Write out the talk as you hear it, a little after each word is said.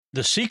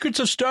The Secrets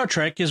of Star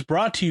Trek is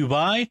brought to you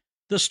by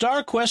the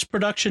StarQuest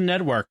Production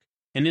Network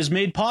and is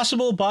made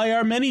possible by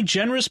our many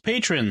generous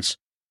patrons.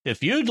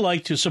 If you'd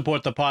like to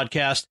support the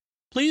podcast,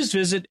 please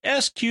visit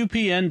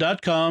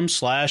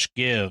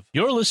sqpn.com/give.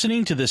 You're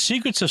listening to The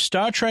Secrets of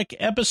Star Trek,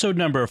 episode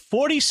number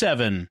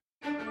 47.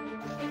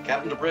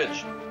 Captain to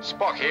bridge.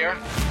 Spock here.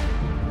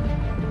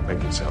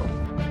 Make it so.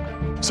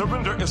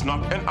 Surrender is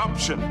not an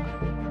option.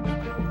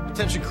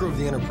 Attention crew of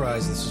the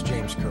Enterprise, this is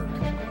James Kirk.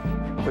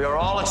 We are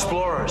all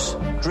explorers,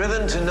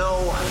 driven to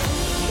know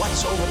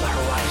what's over the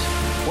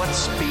horizon,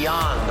 what's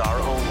beyond our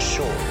own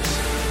shores.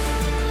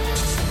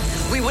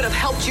 We would have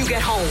helped you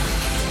get home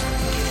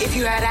if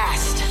you had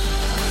asked.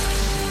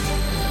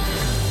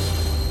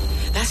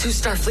 That's who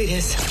Starfleet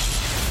is.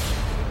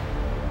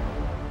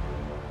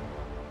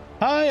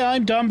 Hi,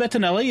 I'm Dom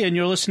Bettinelli, and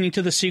you're listening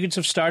to The Secrets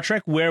of Star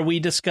Trek, where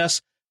we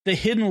discuss the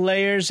hidden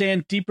layers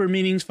and deeper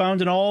meanings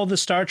found in all the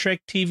Star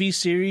Trek TV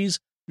series,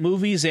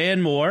 movies,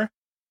 and more.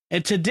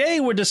 And today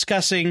we're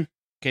discussing,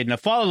 okay, now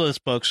follow this,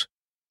 folks,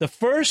 the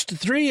first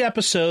 3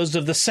 episodes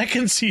of the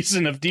second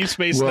season of Deep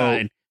Space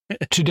Nine.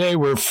 Today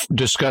we're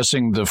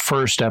discussing the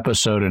first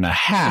episode and a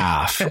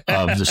half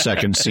of the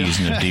second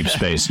season of Deep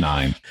Space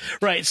Nine.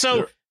 Right,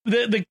 so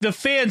the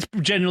fans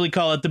generally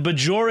call it the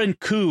Bajoran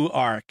Coup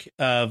arc,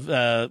 of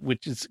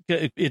which is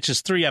it's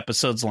just 3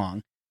 episodes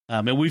long.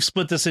 And we've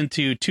split this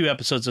into 2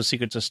 episodes of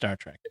Secrets of Star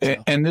Trek.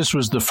 So. And this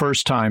was the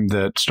first time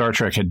that Star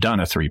Trek had done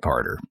a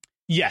 3-parter.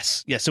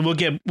 Yes, and we'll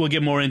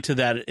get more into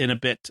that in a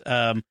bit.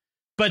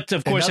 But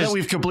of course, now that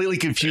we've completely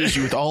confused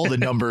you with all the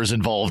numbers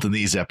involved in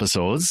these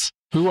episodes,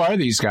 who are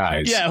these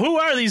guys? Yeah, who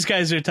are these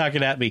guys who are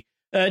talking at me?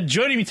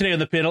 Joining me today on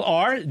the panel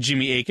are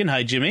Jimmy Aiken.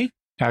 Hi, Jimmy.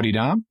 Howdy,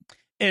 Dom.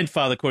 And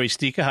Father Corey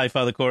Stika. Hi,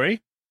 Father Corey.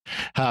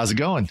 How's it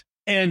going?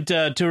 And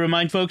to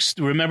remind folks,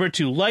 remember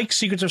to like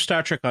Secrets of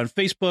Star Trek on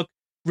Facebook,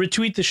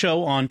 retweet the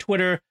show on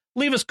Twitter,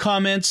 leave us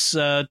comments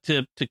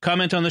to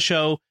comment on the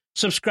show.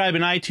 Subscribe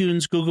in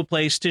iTunes, Google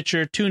Play,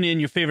 Stitcher, TuneIn,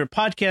 your favorite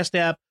podcast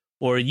app,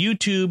 or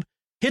YouTube.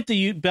 Hit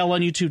the bell on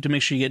YouTube to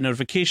make sure you get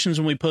notifications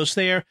when we post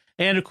there.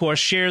 And, of course,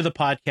 share the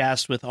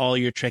podcast with all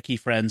your Trekkie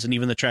friends and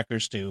even the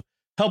Trekkers, too.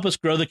 Help us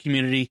grow the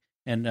community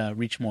and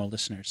reach more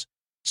listeners.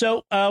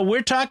 So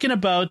we're talking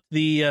about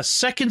the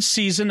second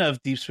season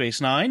of Deep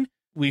Space Nine.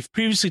 We've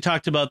previously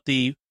talked about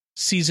the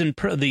series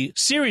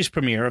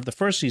premiere of the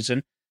first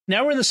season.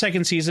 Now we're in the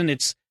second season.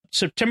 It's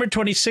September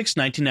 26,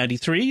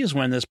 1993 is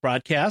when this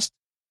broadcast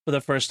for the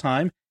first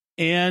time.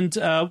 And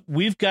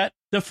we've got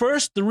the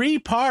first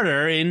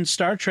 3-parter in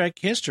Star Trek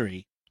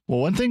history.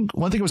 Well, one thing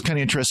that was kind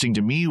of interesting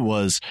to me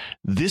was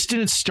this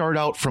didn't start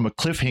out from a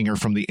cliffhanger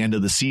from the end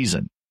of the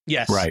season.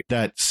 Yes. Right.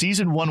 That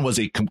season 1 was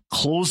a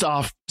closed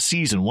off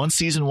season. Once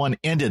season 1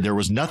 ended, there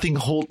was nothing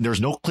there's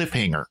no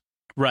cliffhanger.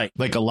 Right.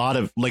 Like a lot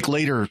of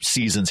later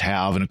seasons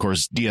have. And of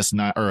course,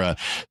 DS9 or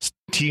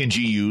TNG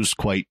used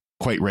quite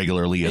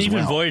regularly as well.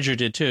 Even Voyager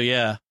did too.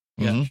 Yeah.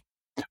 Mm-hmm.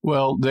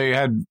 Well, they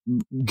had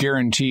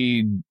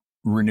guaranteed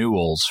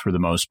renewals for the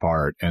most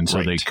part, and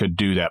so they could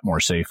do that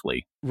more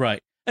safely.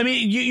 Right. I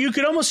mean, you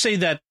could almost say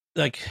that,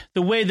 like,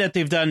 the way that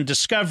they've done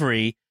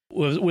Discovery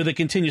with a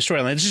continuous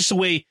storyline, it's just the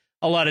way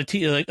a lot of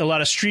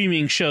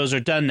streaming shows are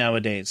done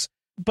nowadays.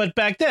 But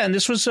back then,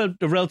 this was a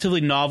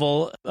relatively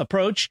novel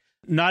approach.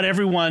 Not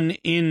everyone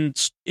in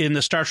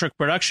the Star Trek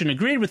production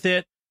agreed with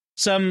it.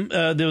 Some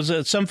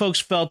folks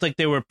felt like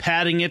they were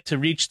padding it to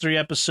reach 3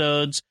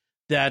 episodes,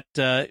 that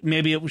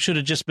maybe it should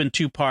have just been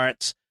 2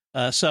 parts.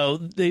 So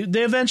they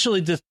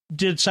eventually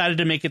decided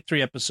to make it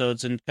 3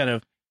 episodes and kind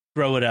of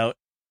throw it out.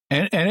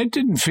 And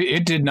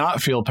it did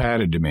not feel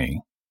padded to me.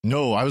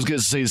 No, I was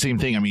going to say the same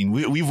thing. I mean,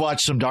 we've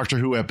watched some Doctor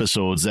Who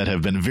episodes that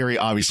have been very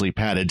obviously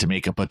padded to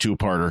make up a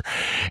 2-parter.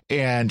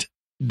 And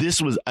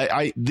this was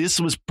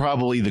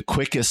probably the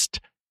quickest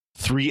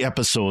 3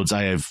 episodes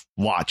I have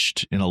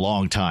watched in a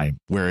long time,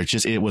 where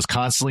it was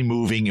constantly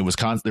moving. There was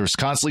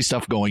constantly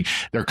stuff going.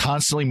 They're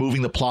constantly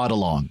moving the plot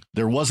along.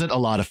 There wasn't a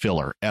lot of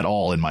filler at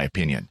all, in my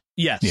opinion.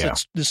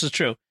 Yes, this is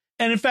true.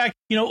 And in fact,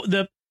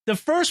 the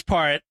first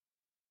part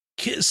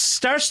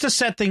starts to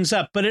set things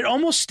up, but it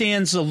almost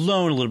stands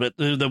alone a little bit.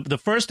 The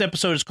first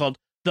episode is called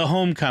The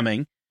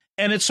Homecoming,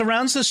 and it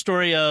surrounds the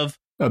story of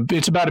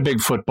it's about a big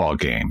football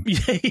game.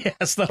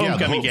 Yes, the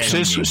homecoming game.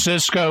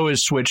 Cisco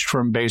is switched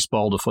from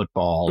baseball to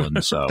football,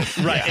 and so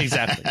right,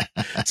 exactly.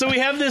 So we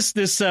have this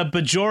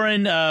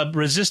Bajoran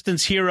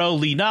resistance hero,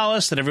 Lee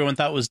Nollis, that everyone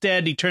thought was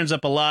dead. He turns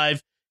up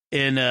alive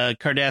in a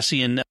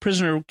Cardassian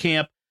prisoner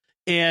camp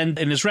and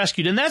is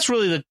rescued, and that's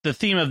really the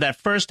theme of that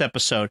first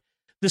episode.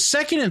 The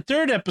second and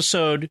third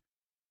episode,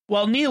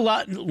 well, Lee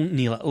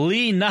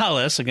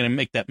Nollis, I'm going to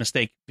make that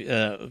mistake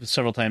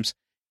several times,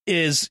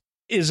 is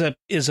a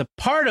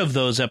part of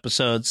those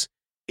episodes.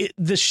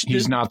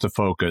 He's not the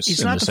focus.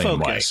 He's not the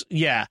focus. Way.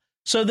 Yeah.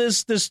 So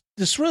there's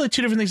really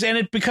 2 different things, and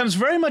it becomes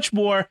very much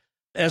more,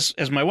 as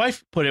my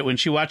wife put it when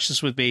she watched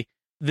this with me,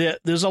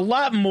 there's a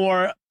lot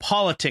more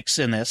politics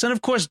in this, and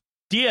of course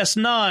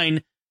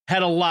DS9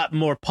 had a lot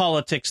more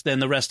politics than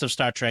the rest of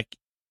Star Trek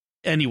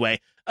anyway.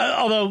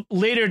 Although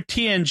later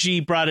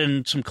TNG brought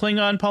in some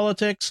Klingon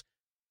politics,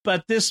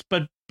 but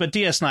but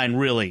DS9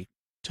 really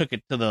took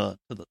it to the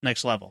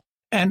next level.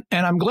 And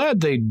I'm glad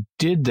they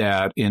did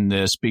that in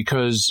this,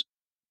 because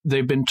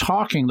they've been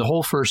talking the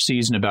whole first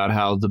season about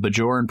how the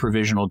Bajoran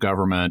provisional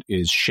government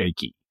is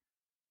shaky.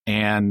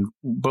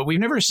 But we've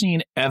never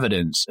seen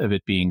evidence of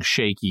it being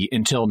shaky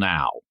until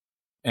now.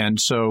 And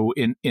so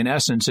in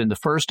essence, in the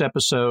first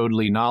episode,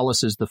 Lee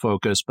Nollis is the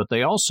focus, but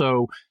they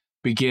also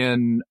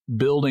begin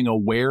building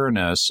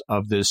awareness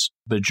of this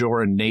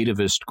Bajoran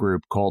nativist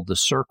group called the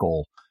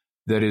Circle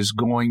that is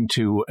going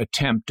to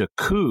attempt a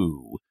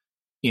coup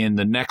in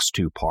the next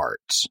two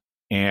parts.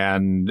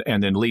 And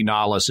then Lee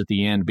Nollis at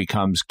the end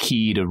becomes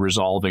key to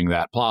resolving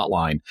that plot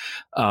line.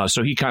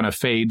 So he kind of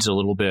fades a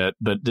little bit,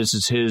 but this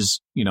is his,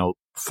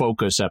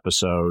 focus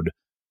episode.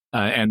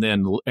 And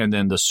then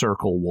the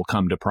Circle will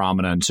come to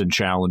prominence and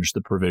challenge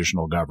the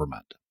provisional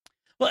government.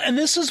 Well, and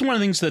this is one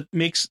of the things that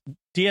makes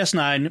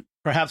DS9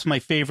 perhaps my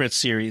favorite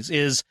series,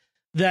 is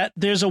that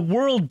there's a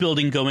world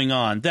building going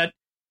on, that,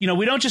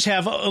 we don't just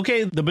have,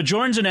 okay, the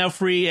Bajorans are now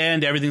free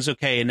and everything's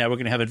okay, and now we're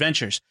going to have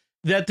adventures.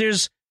 That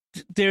there's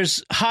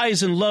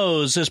highs and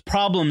lows, there's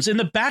problems in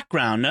the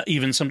background, not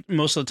even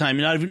most of the time,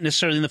 not even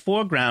necessarily in the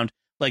foreground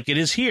like it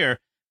is here,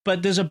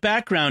 but there's a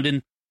background,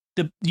 and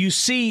you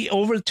see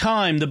over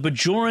time the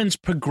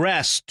Bajorans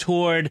progress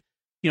toward,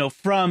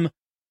 from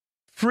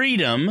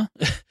freedom,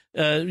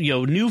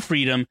 new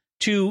freedom,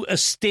 to a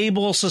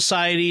stable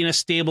society and a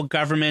stable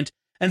government.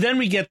 And then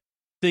we get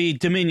the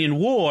Dominion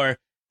War,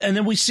 and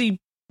then we see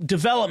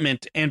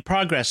development and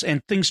progress,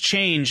 and things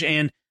change,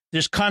 and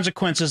there's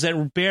consequences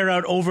that bear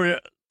out over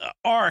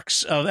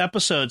arcs of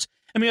episodes.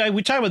 I mean,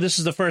 we talk about this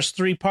as the first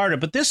three-parter,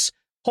 but this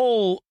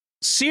whole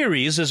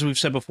series, as we've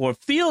said before,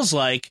 feels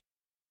like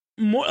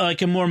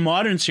a more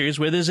modern series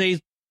where there's a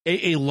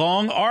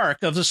long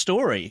arc of the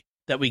story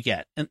that we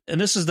get. And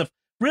this is the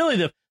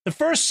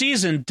first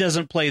season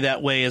doesn't play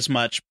that way as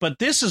much, but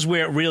this is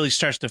where it really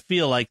starts to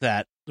feel like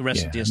that the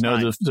rest of DS9.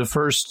 No, the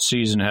first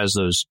season has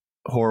those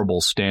horrible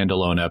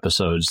standalone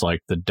episodes like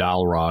the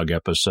Dalrog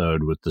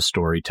episode with the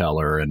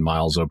storyteller, and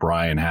Miles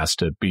O'Brien has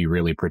to be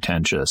really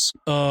pretentious.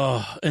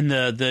 Oh, and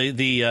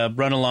the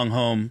Run Along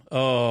Home.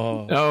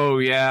 Oh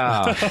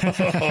yeah.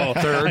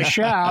 Third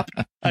Shap.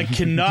 I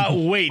cannot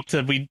wait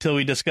till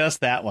we discuss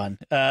that one.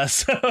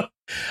 So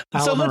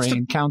let's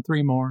count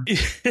three more.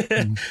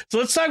 So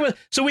let's talk about.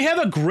 So we have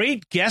a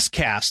great guest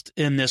cast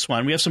in this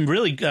one. We have some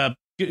really great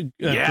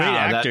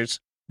actors.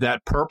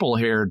 That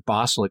purple-haired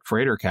Boslick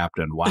freighter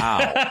captain. Wow.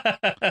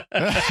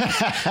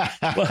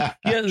 Well,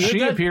 yeah, she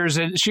appears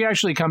in. She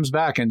actually comes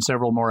back in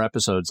several more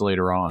episodes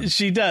later on.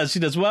 She does.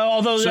 Well,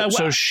 although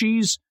so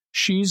she's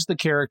the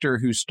character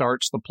who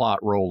starts the plot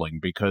rolling,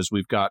 because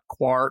we've got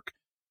Quark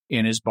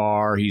in his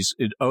bar.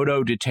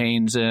 Odo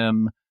detains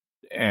him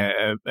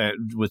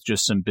with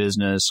just some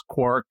business.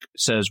 Quark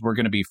says we're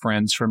going to be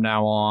friends from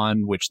now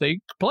on, which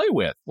they play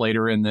with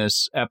later in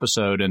this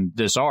episode and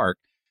this arc.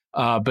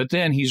 But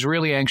then he's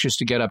really anxious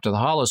to get up to the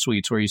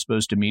holosuites where he's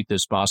supposed to meet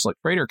this Boslick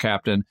freighter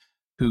captain,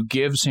 who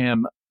gives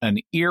him an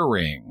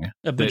earring,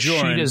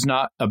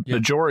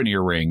 Bajoran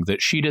earring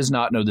that she does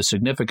not know the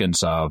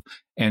significance of.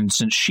 And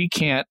since she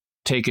can't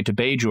take it to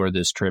Bajor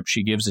this trip,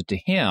 she gives it to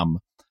him.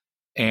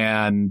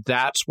 And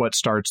that's what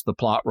starts the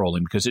plot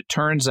rolling, because it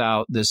turns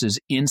out this is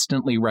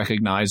instantly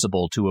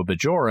recognizable to a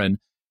Bajoran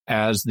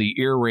as the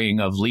earring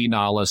of Lee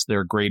Nollis,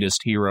 their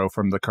greatest hero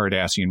from the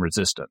Cardassian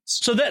Resistance.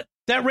 So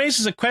that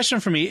raises a question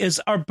for me: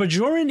 are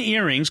Bajoran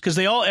earrings, because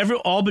all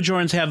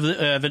Bajorans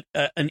have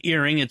an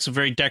earring? It's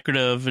very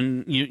decorative,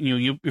 and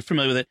you're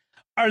familiar with it.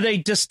 Are they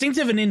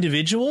distinctive and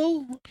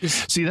individual?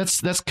 See, that's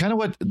kind of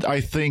what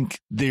I think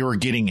they were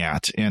getting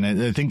at. And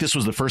I think this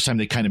was the first time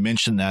they kind of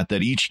mentioned that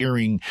each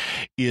earring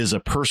is a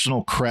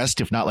personal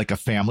crest, if not like a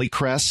family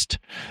crest,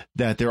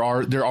 that there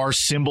are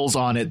symbols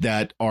on it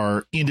that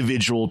are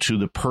individual to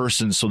the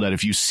person, so that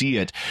if you see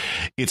it,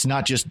 it's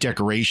not just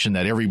decoration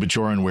that every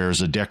Bajoran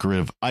wears a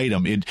decorative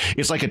item.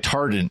 It's like a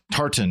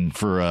tartan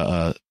for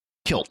a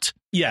kilt.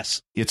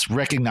 Yes. It's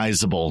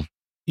recognizable.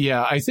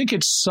 Yeah, I think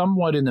it's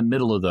somewhat in the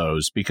middle of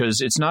those,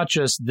 because it's not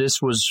just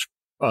this was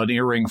an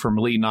earring from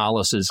Lee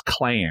Nollis's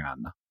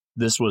clan.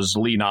 This was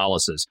Lee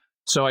Nollis's.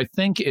 So I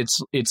think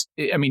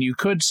I mean, you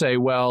could say,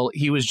 well,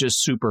 he was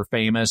just super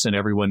famous and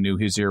everyone knew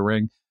his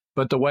earring.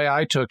 But the way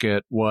I took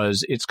it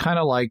was, it's kind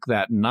of like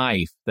that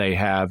knife they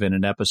have in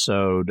an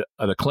episode,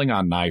 the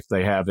Klingon knife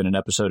they have in an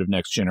episode of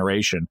Next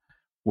Generation,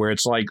 where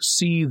it's like,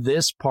 see,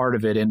 this part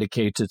of it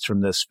indicates it's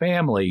from this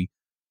family,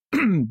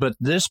 but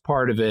this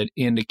part of it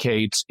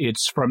indicates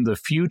it's from the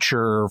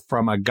future,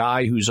 from a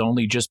guy who's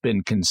only just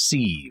been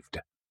conceived.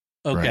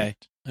 Okay.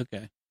 Right.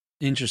 Okay.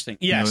 Interesting.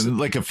 Yes.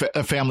 Like a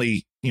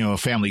family, a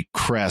family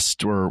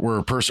crest, or where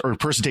a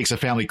person takes a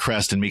family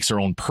crest and makes their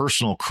own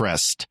personal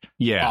crest.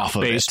 Yeah. Off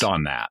of based it.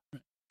 on that.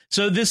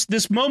 So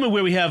this moment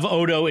where we have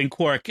Odo and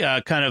Quark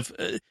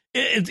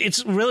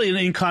it's really an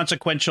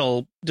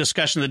inconsequential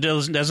discussion that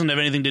doesn't have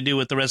anything to do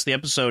with the rest of the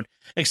episode,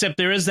 except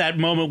there is that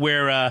moment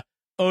where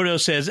Odo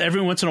says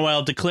every once in a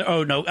while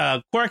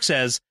Quark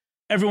says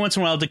every once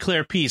in a while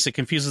declare peace. It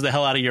confuses the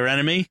hell out of your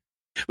enemy.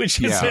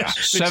 which is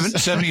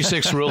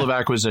 76 rule of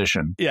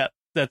acquisition. Yeah,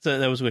 that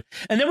was weird.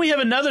 And then we have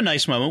another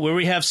nice moment where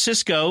we have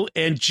Sisko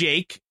and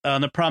Jake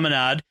on the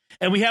promenade,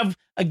 and we have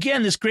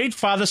again this great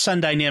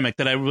father-son dynamic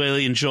that I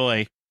really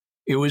enjoy.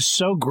 It was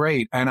so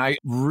great, and I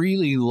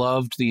really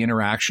loved the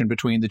interaction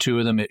between the two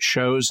of them. It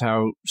shows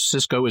how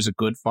Sisko is a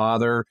good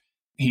father.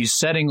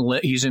 He's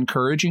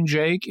encouraging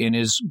Jake in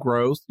his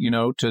growth,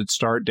 to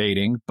start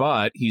dating,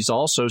 but he's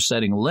also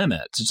setting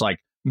limits. It's like,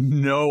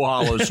 no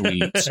hollow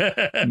sweets,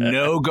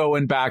 no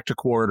going back to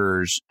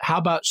quarters. How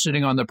about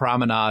sitting on the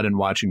promenade and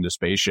watching the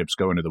spaceships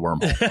go into the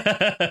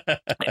wormhole?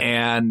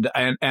 and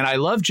I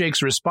love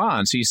Jake's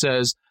response. He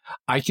says,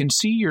 I can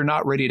see you're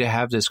not ready to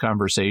have this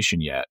conversation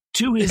yet.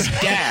 To his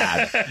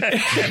dad.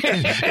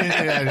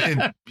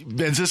 and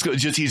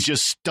Sisko, he's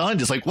just stunned.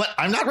 It's like, what?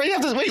 I'm not ready to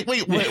have this.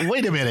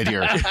 Wait a minute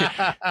here.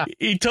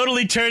 He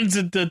totally turns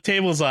the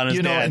tables on his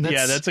dad.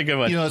 That's a good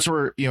one. That's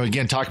where,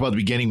 again, talk about the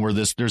beginning where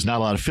there's not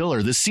a lot of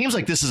filler. This seems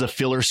like this is a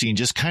filler scene,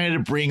 just kind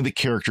of to bring the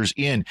characters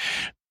in,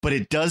 but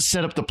it does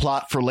set up the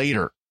plot for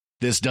later.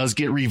 This does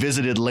get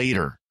revisited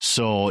later.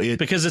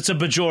 Because it's a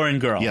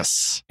Bajoran girl.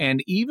 Yes.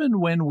 And even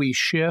when we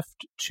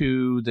shift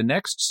to the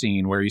next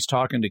scene where he's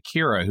talking to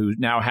Kira, who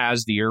now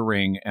has the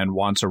earring and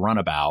wants a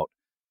runabout,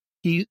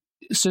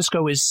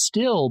 Sisko is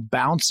still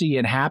bouncy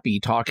and happy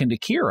talking to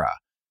Kira.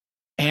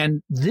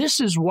 And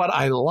this is what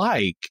I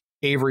like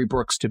Avery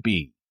Brooks to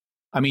be.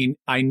 I mean,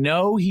 I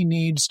know he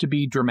needs to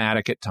be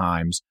dramatic at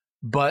times,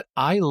 but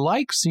I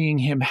like seeing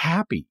him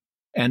happy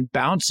and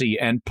bouncy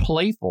and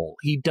playful.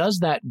 He does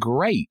that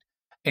great.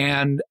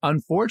 And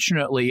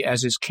unfortunately,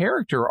 as his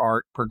character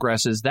arc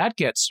progresses, that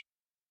gets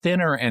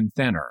thinner and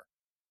thinner.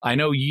 I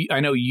know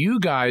you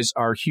guys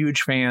are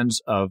huge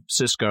fans of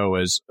Sisko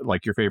as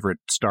like your favorite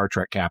Star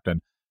Trek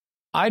captain.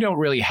 I don't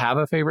really have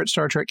a favorite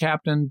Star Trek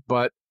captain,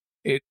 but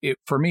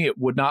for me, it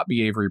would not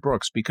be Avery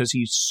Brooks because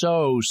he's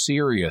so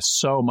serious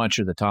so much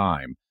of the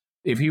time.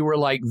 If he were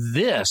like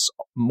this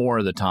more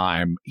of the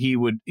time, he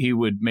would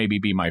maybe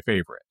be my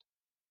favorite.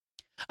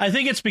 I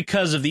think it's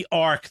because of the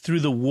arc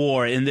through the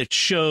war, and it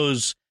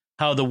shows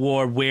how the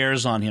war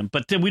wears on him.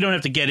 But we don't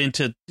have to get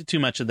into too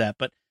much of that.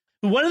 But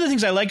one of the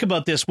things I like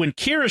about this, when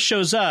Kira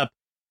shows up,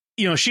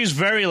 she's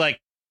very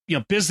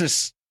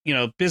business,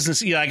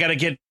 I got to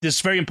get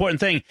this very important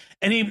thing.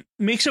 And he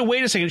makes her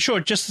wait a second. Sure,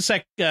 just a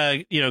sec,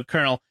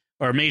 Colonel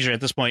or Major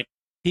at this point.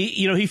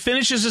 He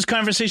finishes his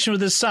conversation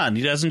with his son.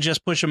 He doesn't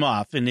just push him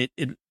off. And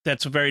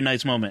that's a very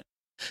nice moment.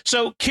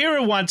 So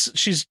Kira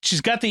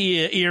she's got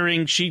the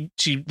earring.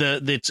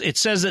 It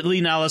says that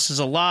Lee Nallis is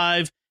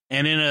alive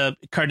and in a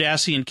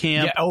Cardassian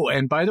camp. Yeah. Oh,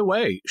 and by the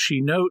way, she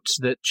notes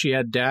that she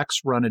had Dax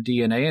run a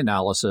DNA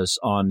analysis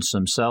on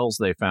some cells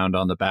they found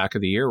on the back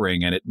of the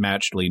earring, and it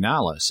matched Lee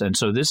Nallis. And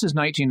so this is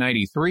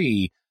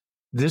 1993.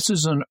 This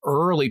is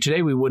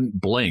today we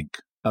wouldn't blink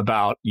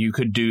about you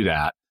could do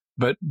that.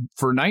 But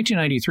for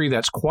 1993,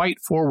 that's quite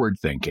forward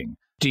thinking.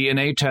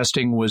 DNA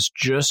testing was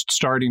just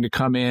starting to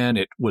come in.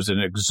 It was an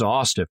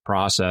exhaustive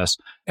process.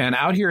 And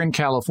out here in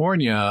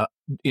California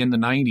in the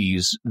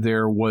 90s,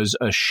 there was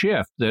a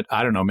shift that,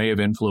 I don't know, may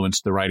have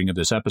influenced the writing of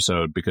this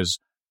episode because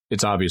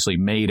it's obviously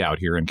made out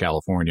here in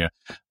California.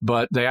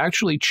 But they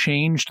actually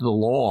changed the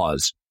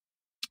laws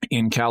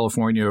in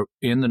California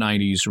in the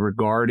 90s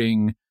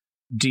regarding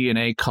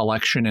DNA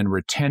collection and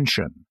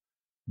retention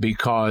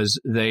because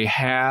they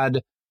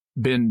had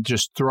been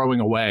just throwing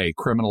away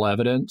criminal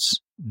evidence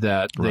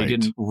that they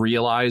didn't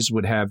realize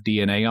would have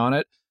DNA on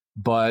it.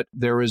 But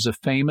there is a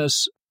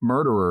famous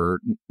murderer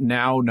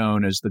now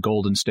known as the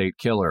Golden State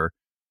Killer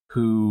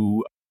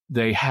who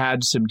they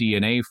had some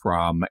DNA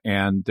from,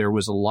 and there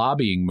was a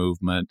lobbying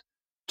movement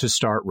to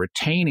start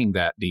retaining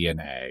that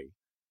DNA.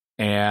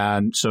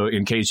 And so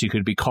in case he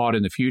could be caught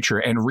in the future.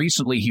 And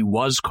recently he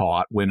was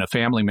caught when a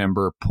family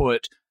member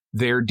put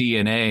their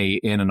DNA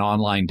in an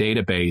online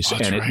database,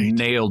 it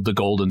nailed the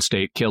Golden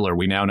State Killer.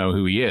 We now know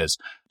who he is.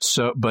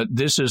 So, but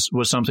this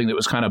was something that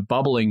was kind of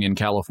bubbling in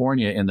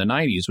California in the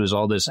 90s, was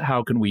all this,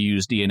 how can we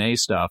use DNA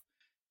stuff?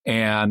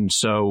 And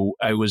so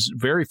I was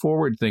very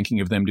forward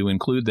thinking of them to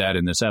include that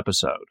in this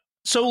episode.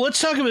 So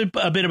let's talk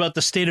a bit about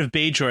the state of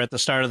Bajor at the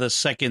start of the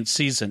second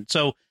season.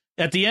 So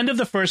at the end of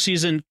the first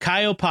season,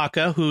 Kai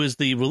Opaka, who is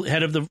the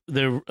head of the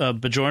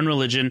Bajoran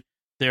religion,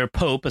 their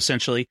pope,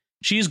 essentially,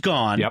 she's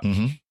gone. Yep.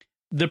 Mm-hmm.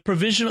 The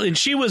provisional, and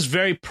she was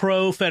very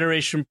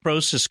pro-Federation,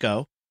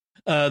 pro-Sisko.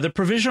 The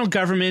provisional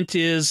government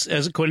is,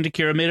 as according to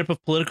Kira, made up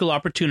of political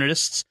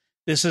opportunists.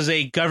 This is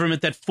a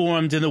government that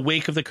formed in the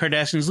wake of the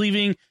Cardassians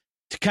leaving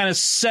to kind of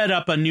set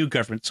up a new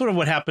government, sort of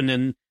what happened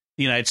in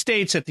the United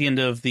States at the end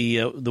of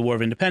the War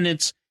of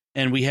Independence.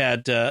 And we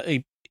had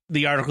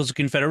the Articles of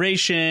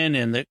Confederation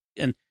and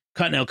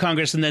Continental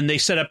Congress, and then they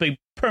set up a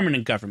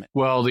permanent government.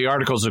 Well, the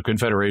Articles of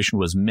Confederation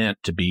was meant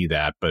to be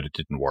that, but it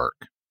didn't work.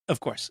 Of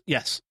course,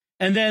 yes.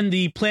 And then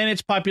the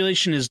planet's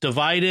population is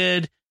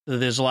divided.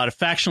 There's a lot of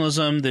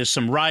factionalism. There's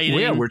some rioting.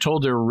 Well, yeah, we're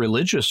told there are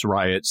religious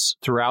riots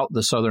throughout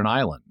the Southern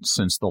Islands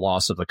since the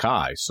loss of the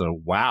Kai. So,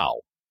 wow.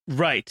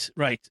 Right.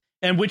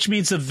 And which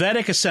means the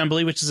Vedic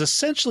Assembly, which is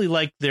essentially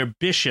like their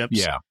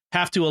bishops,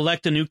 have to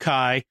elect a new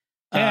Kai.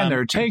 And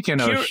they're taking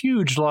a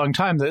huge long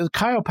time. The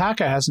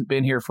Kaiopaka hasn't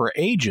been here for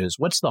ages.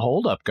 What's the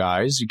holdup,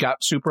 guys? You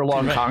got super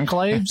long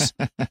conclaves?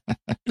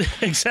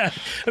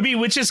 Exactly. I mean,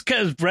 which is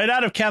right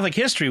out of Catholic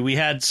history. We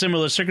had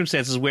similar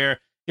circumstances where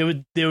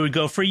they would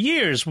go for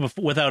years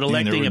without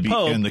electing a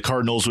pope. And the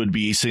cardinals would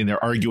be sitting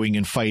there arguing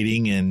and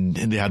fighting, and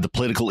they had the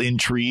political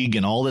intrigue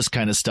and all this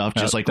kind of stuff,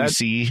 just like we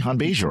see on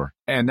Bajor.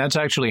 And that's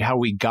actually how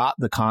we got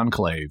the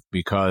conclave,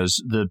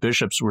 because the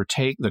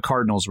the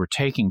cardinals were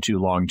taking too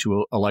long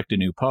to elect a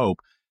new pope.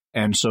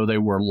 And so they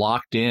were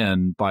locked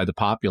in by the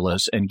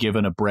populace and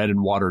given a bread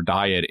and water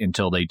diet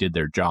until they did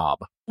their job.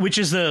 Which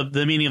is the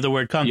meaning of the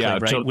word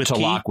conclave, right? To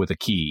lock with a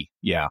key.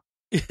 Yeah.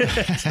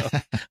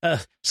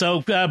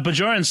 So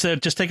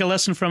Bajorans, just take a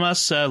lesson from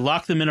us.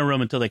 Lock them in a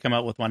room until they come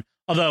out with one.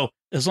 Although,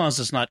 as long as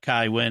it's not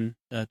Kai Wynn,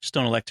 just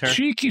don't elect her.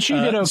 She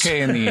did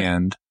okay in the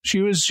end. She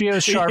was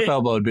sharp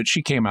elbowed, but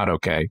she came out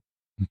okay.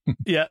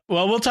 Yeah.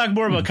 Well, we'll talk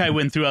more about Kai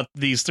Wynn throughout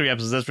these 3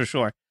 episodes. That's for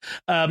sure.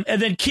 And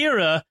then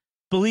Kira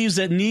believes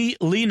that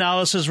Lee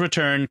Nallis's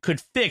return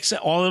could fix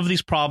all of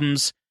these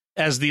problems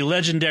as the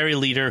legendary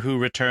leader who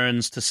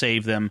returns to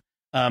save them.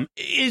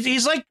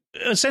 He's like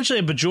essentially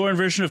a Bajoran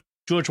version of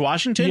George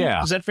Washington.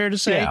 Yeah. Is that fair to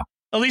say? Yeah.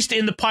 At least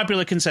in the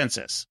popular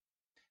consensus.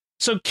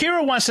 So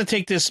Kira wants to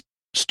take this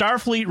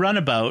Starfleet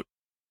runabout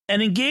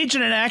and engage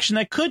in an action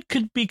that could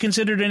be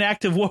considered an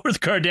act of war with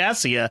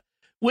Cardassia,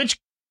 which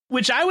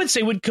I would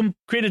say would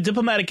create a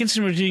diplomatic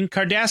incident between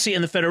Cardassia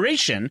and the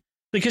Federation,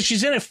 because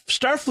she's in a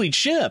Starfleet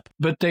ship.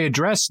 But they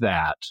address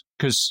that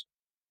because,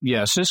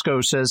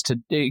 Sisko says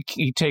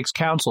he takes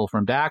counsel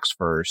from Dax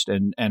first,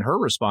 and her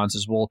response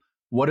is, well,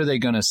 what are they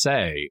going to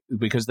say?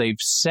 Because they've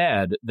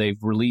said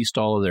they've released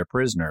all of their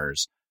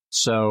prisoners.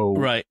 So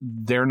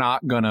they're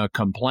not going to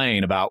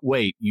complain about,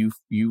 wait,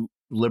 you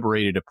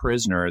liberated a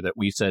prisoner that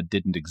we said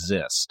didn't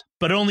exist.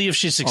 But only if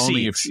she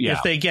succeeds.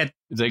 If they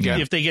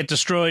get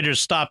destroyed or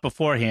stopped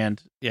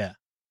beforehand. Yeah.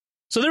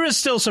 So there is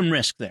still some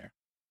risk there.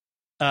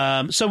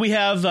 So we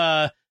have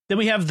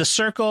the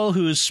Circle,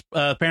 who's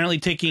apparently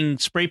taking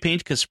spray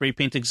paint, because spray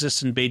paint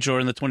exists in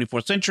Bajor in the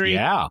 24th century.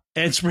 Yeah.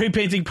 And spray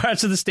painting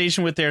parts of the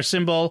station with their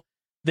symbol.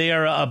 They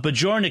are a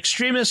Bajoran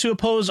extremists who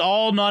oppose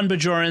all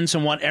non-Bajorans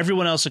and want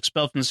everyone else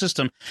expelled from the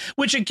system,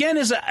 which, again,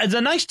 is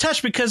a nice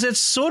touch because it's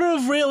sort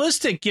of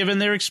realistic given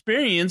their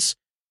experience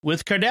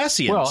with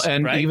Cardassians. Well,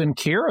 and even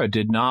Kira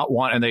did not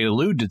want, and they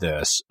allude to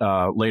this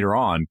later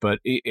on, but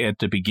at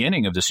the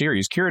beginning of the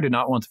series, Kira did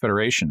not want the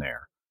Federation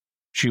there.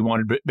 She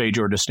wanted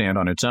Bajor to stand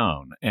on its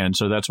own, and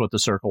so that's what the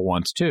Circle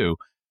wants too.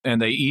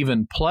 And they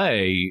even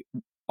play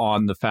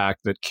on the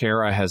fact that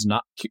Kira has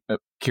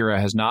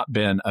not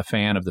been a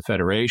fan of the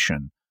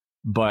Federation,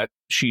 but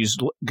she's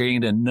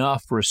gained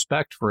enough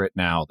respect for it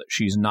now that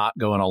she's not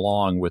going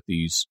along with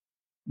these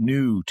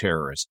new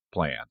terrorist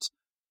plans.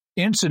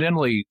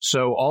 Incidentally,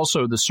 so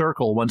also the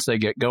Circle, once they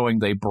get going,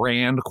 they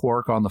brand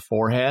Quark on the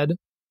forehead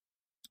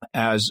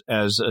as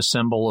a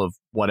symbol of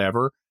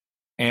whatever.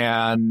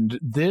 And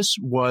this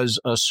was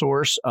a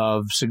source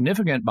of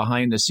significant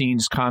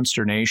behind-the-scenes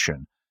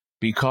consternation,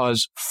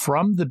 because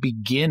from the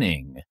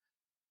beginning,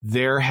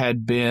 there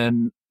had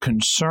been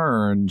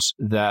concerns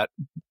that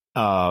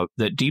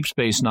Deep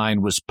Space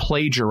Nine was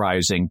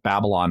plagiarizing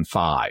Babylon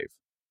 5,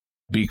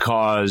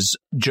 because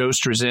Joe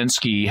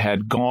Straczynski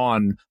had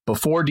gone,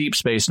 before Deep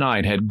Space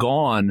Nine, had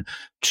gone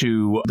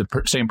to the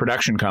same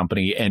production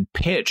company and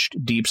pitched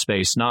Deep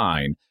Space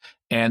Nine.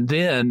 And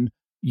then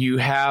you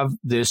have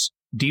this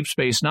Deep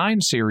Space Nine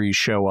series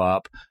show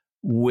up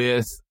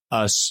with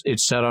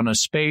it's set on a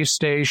space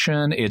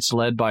station. It's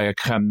led by a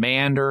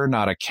commander,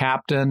 not a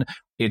captain.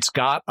 It's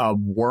got a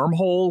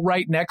wormhole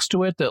right next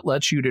to it that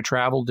lets you to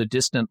travel to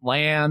distant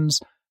lands.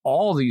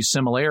 All these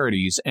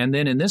similarities. And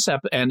then in this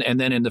and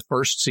then in the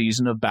first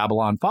season of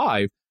Babylon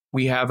 5,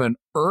 we have an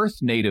Earth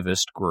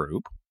nativist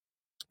group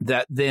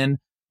that then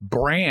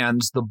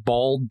brands the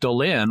bald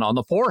D'Lin on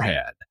the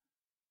forehead.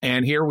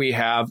 And here we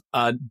have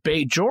a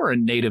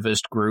Bajoran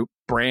nativist group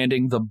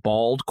branding the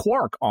bald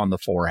Quark on the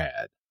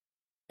forehead.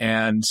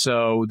 And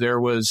so there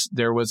was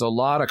a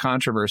lot of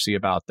controversy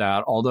about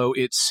that, although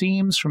it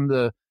seems from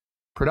the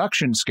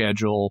production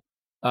schedule,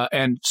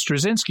 and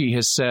Straczynski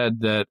has said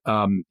that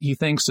he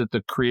thinks that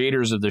the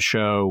creators of the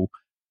show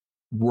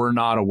were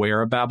not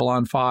aware of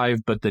Babylon 5,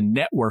 but the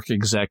network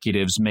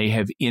executives may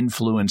have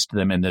influenced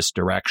them in this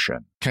direction.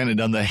 Kind of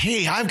done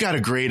hey, I've got a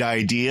great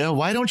idea.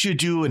 Why don't you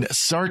do a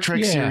Star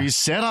Trek series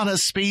set on a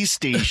space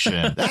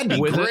station? That'd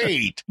be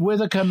great.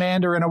 With a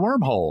commander and a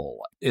wormhole.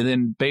 And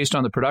then based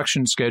on the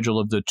production schedule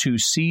of the 2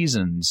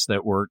 seasons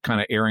that were kind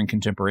of airing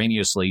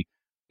contemporaneously,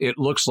 it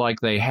looks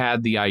like they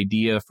had the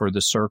idea for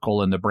the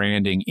Circle and the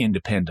branding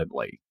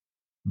independently.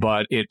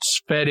 But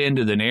it's fed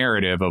into the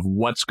narrative of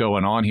what's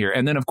going on here.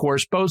 And then, of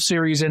course, both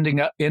series end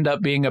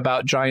up being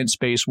about giant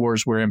space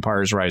wars where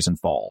empires rise and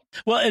fall.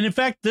 Well, and in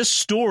fact, this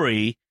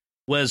story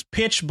was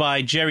pitched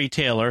by Jerry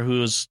Taylor,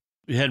 who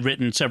had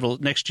written several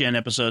Next Gen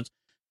episodes,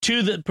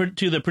 to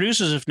the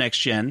producers of Next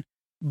Gen,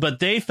 but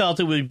they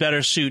felt it would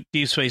better suit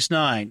Deep Space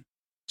Nine.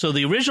 So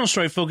the original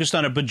story focused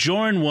on a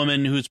Bajoran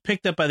woman who's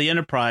picked up by the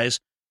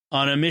Enterprise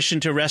on a mission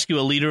to rescue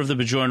a leader of the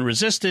Bajoran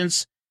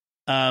resistance.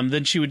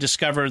 Then she would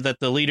discover that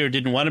the leader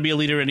didn't want to be a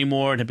leader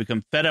anymore and had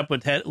become fed up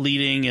with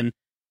leading and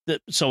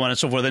so on and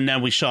so forth. And now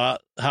we saw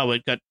how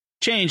it got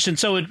changed. And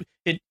so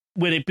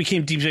when it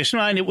became Deep Space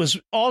Nine, it was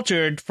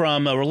altered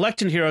from a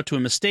reluctant hero to a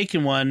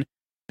mistaken one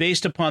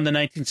based upon the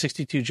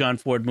 1962 John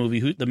Ford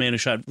movie, The Man Who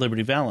Shot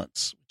Liberty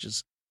Valance, which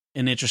is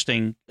an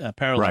interesting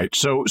parallel. Right.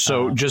 So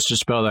just to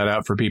spell that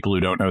out for people who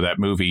don't know that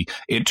movie,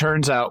 it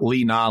turns out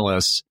Lee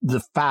Nollis,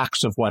 the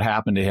facts of what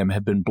happened to him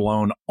have been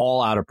blown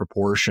all out of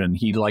proportion.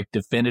 He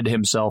defended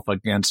himself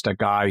against a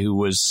guy who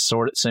was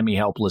sort of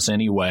semi-helpless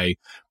anyway,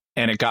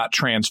 and it got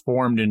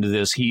transformed into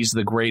this he's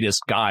the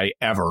greatest guy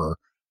ever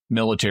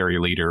military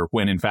leader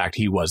when in fact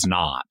he was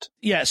not.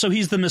 Yeah, so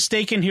he's the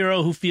mistaken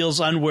hero who feels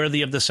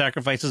unworthy of the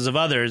sacrifices of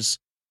others,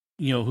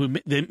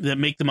 that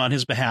make them on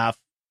his behalf,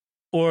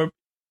 or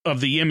of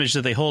the image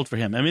that they hold for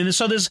him. I mean,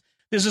 so there's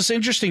this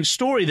interesting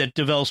story that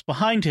develops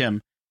behind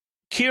him.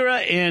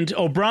 Kira and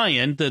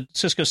O'Brien,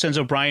 Sisko sends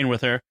O'Brien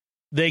with her.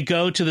 They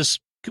go to this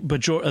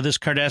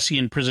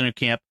Cardassian prisoner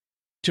camp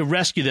to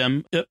rescue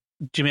them.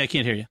 Jimmy, I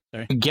can't hear you.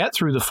 Sorry. Get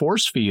through the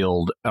force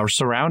field or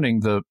surrounding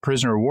the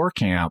prisoner of war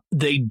camp.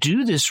 They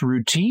do this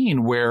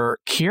routine where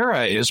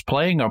Kira is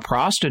playing a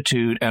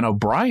prostitute and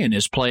O'Brien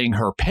is playing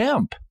her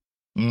pimp.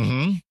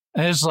 Mm-hmm.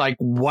 And it's like,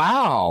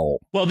 wow.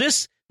 Well,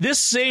 this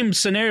same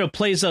scenario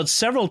plays out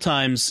several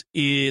times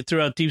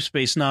throughout Deep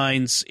Space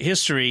Nine's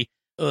history,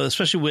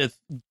 especially with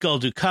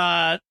Gul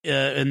Dukat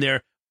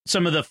and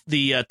some of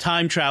the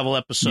time travel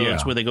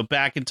episodes where they go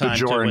back in time.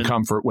 Bajoran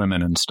comfort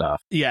women and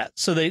stuff. Yeah,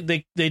 so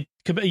they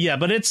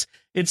but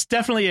it's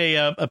definitely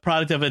a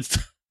product of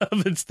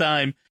its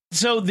time.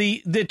 So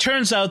it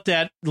turns out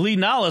that Lee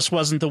Nollis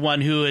wasn't the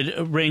one who had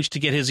arranged to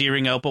get his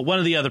earring out, but one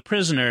of the other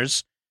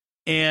prisoners.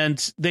 And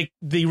the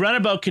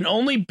runabout can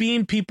only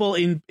beam people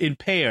in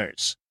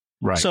pairs.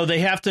 Right. So they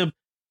have to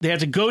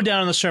go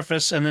down on the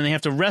surface, and then they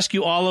have to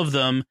rescue all of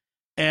them,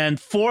 and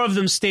 4 of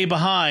them stay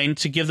behind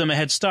to give them a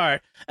head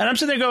start. And I'm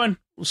sitting there going,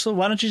 so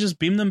why don't you just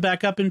beam them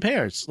back up in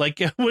pairs?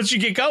 Like, once you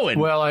get going.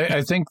 Well,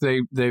 I think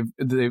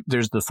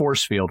there's the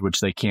force field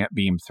which they can't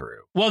beam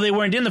through. Well, they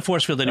weren't in the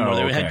force field anymore.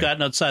 They had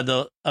gotten outside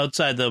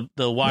the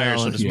wire,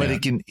 so to speak. But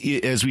it can,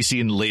 as we see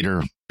in the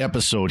later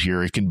episode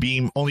here, it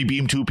can only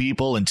beam 2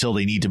 people until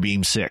they need to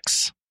beam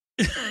 6.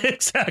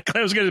 Exactly.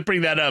 I was going to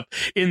bring that up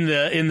in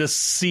the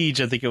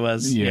siege, I think it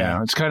was.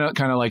 Yeah. It's kind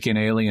of like in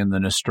Alien, the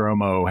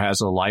Nostromo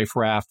has a life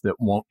raft that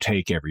won't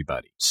take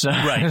everybody. So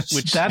right.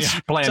 Which that's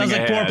planning sounds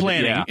like ahead. poor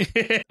planning.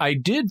 Yeah. I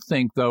did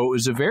think, though, it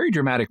was a very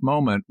dramatic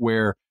moment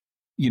where,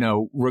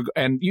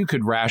 and you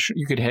could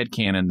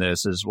headcanon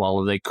this as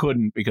well. They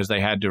couldn't because they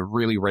had to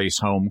really race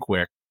home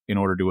quick in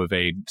order to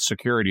evade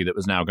security that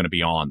was now going to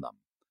be on them.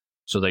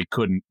 So they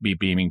couldn't be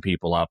beaming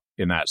people up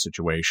in that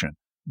situation.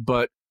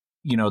 But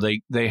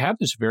they have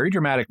this very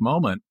dramatic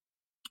moment,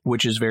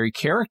 which is very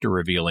character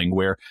revealing,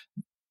 where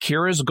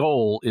Kira's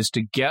goal is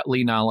to get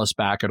Lee Nollis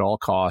back at all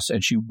costs,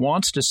 and she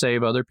wants to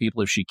save other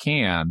people if she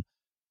can,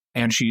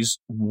 and she's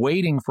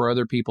waiting for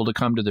other people to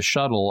come to the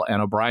shuttle,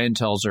 and O'Brien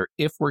tells her,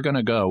 if we're going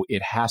to go,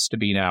 it has to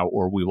be now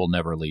or we will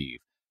never leave.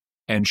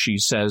 And she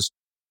says,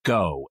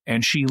 go.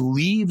 And she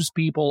leaves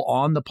people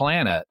on the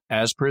planet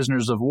as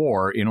prisoners of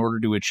war in order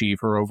to achieve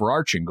her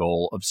overarching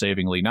goal of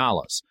saving Lee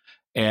Nollis.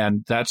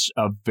 And that's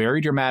a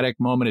very dramatic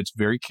moment. It's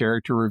very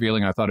character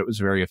revealing. I thought it was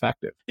very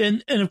effective.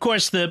 And of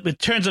course, it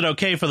turns out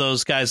okay for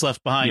those guys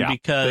left behind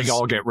because they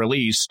all get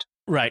released.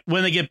 Right.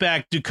 When they get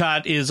back,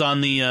 Dukat is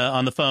on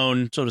the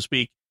phone, so to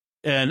speak,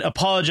 and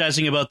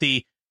apologizing about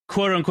the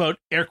quote unquote,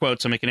 air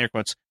quotes, I'm making air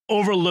quotes,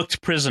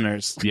 overlooked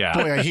prisoners. Yeah.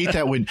 Boy, I hate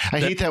that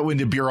when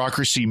the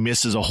bureaucracy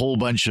misses a whole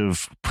bunch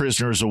of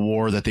prisoners of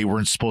war that they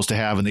weren't supposed to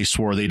have and they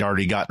swore they'd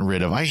already gotten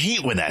rid of. I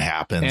hate when that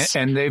happens.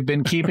 And they've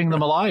been keeping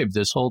them alive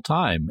this whole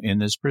time in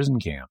this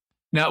prison camp.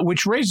 Now,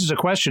 which raises a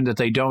question that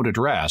they don't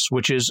address,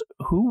 which is,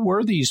 who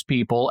were these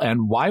people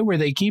and why were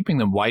they keeping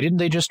them? Why didn't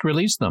they just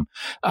release them?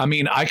 I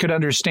mean, I could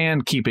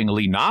understand keeping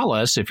Lee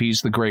Nollis if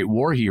he's the great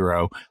war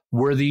hero.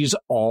 Were these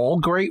all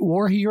great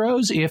war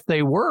heroes? If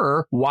they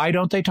were, why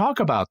don't they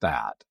talk about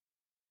that?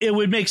 It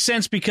would make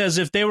sense because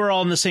if they were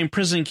all in the same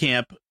prison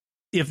camp,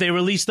 if they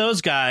release those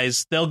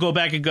guys, they'll go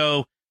back and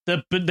go,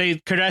 but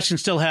Cardassians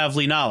still have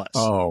Lee Nollis.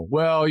 Oh,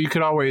 well, you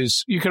could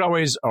always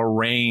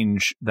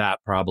arrange that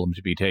problem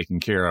to be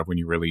taken care of when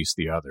you release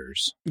the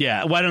others.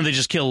 Yeah, why don't they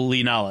just kill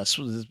Lee Nollis?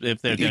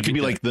 If they're it could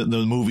be like the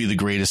movie The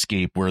Great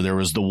Escape, where there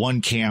was the one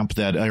camp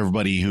that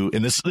everybody who,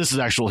 and this is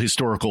actual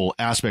historical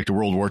aspect of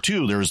World War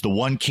II, there was the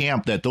one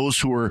camp that those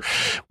who were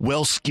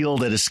well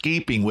skilled at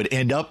escaping would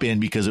end up in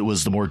because it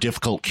was the more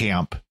difficult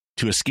camp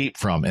to escape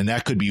from. And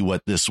that could be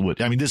what this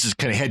would, I mean, this is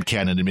kind of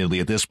headcanon admittedly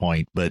at this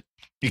point, but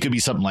it could be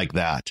something like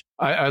that.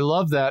 I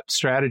love that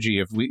strategy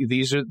of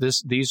these are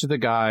the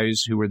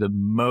guys who are the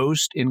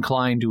most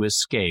inclined to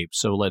escape.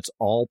 So let's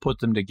all put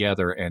them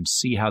together and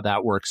see how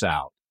that works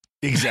out.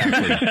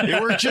 Exactly. It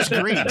worked just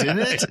great, didn't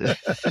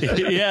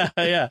it?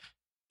 Yeah.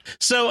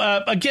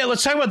 So again,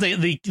 let's talk about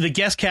the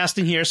guest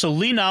casting here. So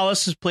Lee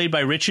Nollis is played by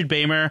Richard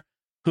Beymer,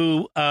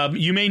 who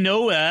you may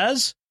know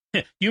as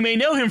You may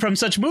know him from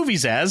such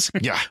movies as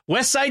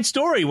West Side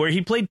Story, where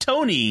he played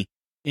Tony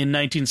in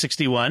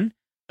 1961.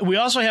 We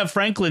also have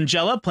Frank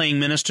Langella playing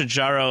Minister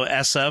Jaro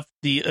Essa.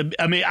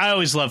 I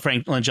always love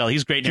Frank Langella.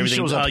 He's great in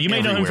everything. You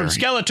may know him from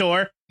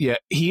Skeletor. Yeah,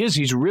 he is.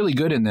 He's really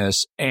good in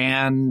this,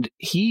 and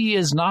he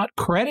is not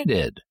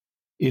credited.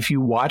 If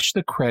you watch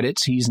the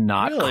credits, he's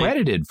not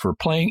credited for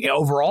playing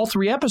over all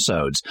 3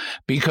 episodes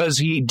because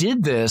he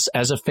did this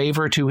as a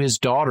favor to his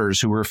daughters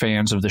who were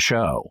fans of the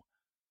show.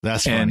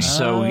 That's funny. And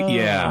so,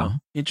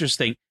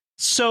 Interesting.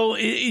 So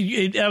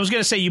I was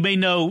going to say, you may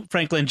know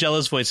Frank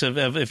Langella's voice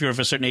if you're of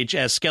a certain age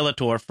as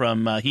Skeletor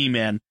from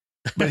He-Man.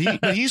 But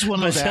he's one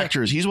of those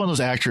actors. He's one of those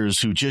actors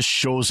who just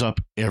shows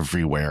up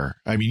everywhere.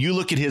 I mean, you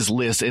look at his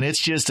list, and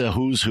it's just a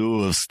who's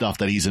who of stuff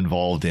that he's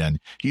involved in.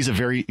 He's a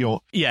very,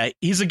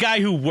 he's a guy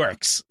who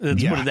works.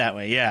 Let's put it that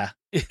way. Yeah.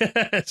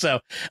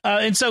 So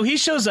he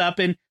shows up,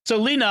 and so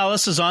Lee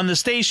Nollis is on the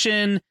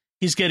station.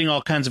 He's getting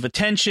all kinds of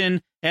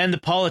attention, and the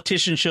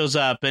politician shows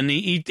up, and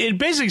it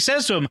basically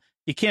says to him,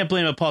 you can't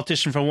blame a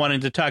politician for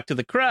wanting to talk to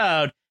the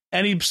crowd.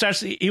 And he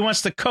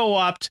wants to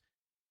co-opt,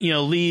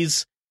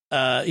 Lee's.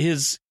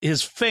 His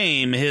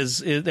fame,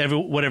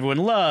 what everyone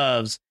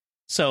loves.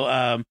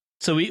 So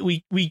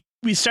we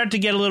start to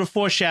get a little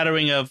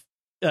foreshadowing of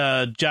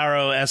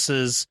Jaro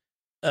S's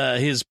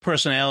his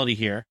personality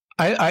here.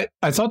 I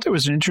thought there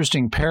was an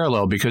interesting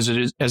parallel because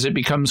as it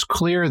becomes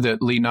clear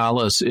that Lee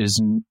Nollis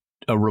is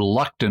a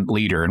reluctant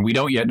leader, and we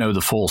don't yet know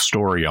the full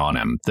story on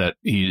him, that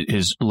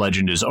his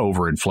legend is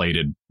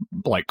overinflated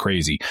like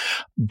crazy,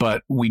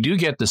 but we do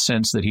get the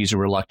sense that he's a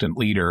reluctant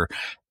leader.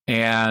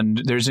 And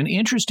there's an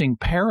interesting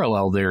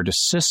parallel there to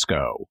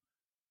Cisco,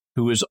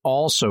 who is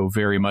also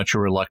very much a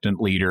reluctant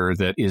leader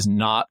that is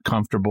not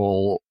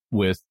comfortable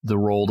with the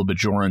role the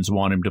Bajorans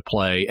want him to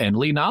play. And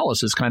Lee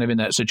Nollis is kind of in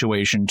that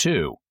situation,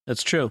 too.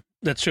 That's true.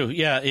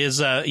 Yeah,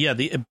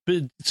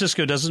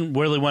 Cisco doesn't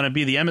really want to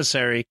be the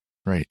emissary.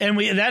 Right. And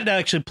that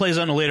actually plays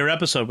out in a later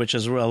episode, which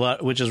is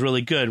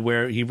really good,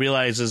 where he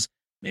realizes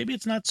maybe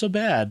it's not so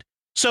bad.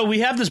 So we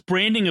have this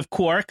branding of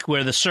Quark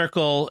where the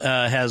Circle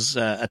has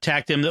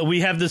attacked him. We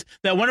have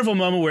that wonderful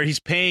moment where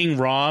he's paying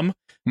Rom,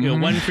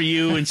 1 for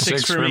you and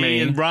 6 for me.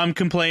 And Rom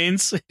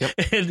complains. Yep.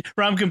 And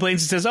Rom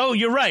complains and says, "Oh,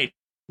 you're right.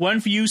 1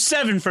 for you,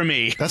 7 for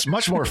me." That's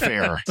much more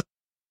fair.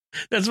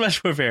 That's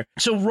much more fair.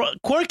 So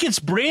Quark gets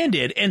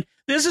branded, and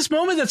there's this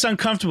moment that's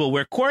uncomfortable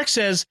where Quark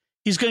says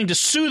he's going to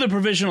sue the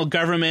provisional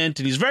government,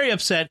 and he's very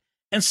upset.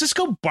 And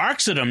Cisco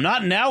barks at him,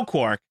 "Not now,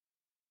 Quark."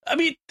 I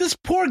mean, this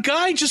poor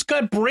guy just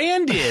got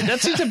branded.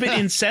 That seems a bit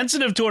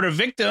insensitive toward a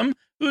victim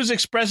who's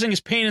expressing his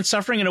pain and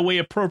suffering in a way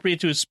appropriate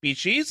to his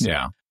species.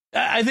 Yeah.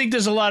 I think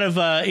there's a lot of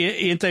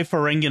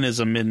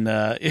anti-Ferengianism in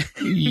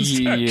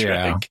Star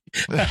Trek.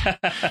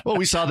 Well,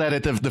 we saw that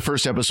at the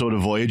first episode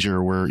of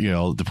Voyager where,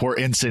 the poor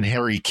ensign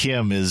Harry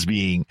Kim is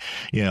being,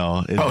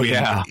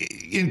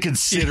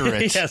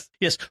 inconsiderate.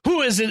 Yes.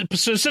 Who is it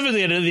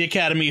specifically at the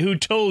Academy who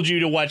told you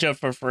to watch out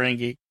for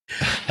Ferengi?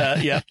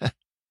 Yeah.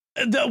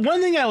 The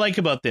one thing I like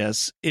about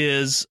this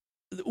is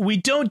we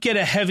don't get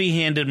a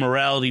heavy-handed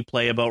morality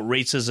play about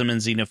racism and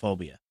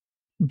xenophobia.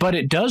 But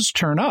it does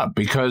turn up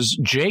because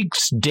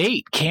Jake's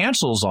date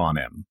cancels on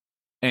him,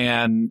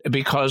 and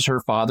because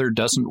her father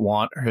doesn't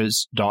want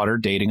his daughter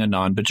dating a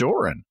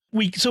non-Bajoran.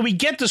 So we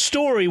get the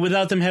story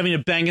without them having to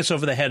bang us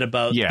over the head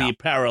about the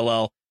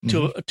parallel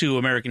to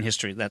American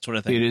history, that sort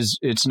of thing.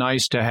 It's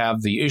nice to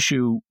have the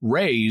issue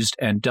raised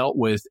and dealt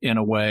with in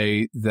a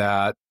way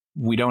that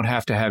we don't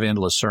have to have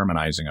endless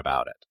sermonizing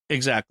about it.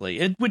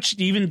 Exactly. Which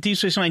even Deep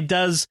Space Nine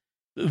does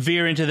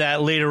veer into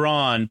that later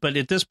on, but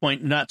at this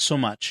point, not so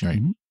much. Right.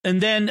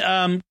 And then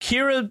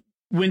Kira,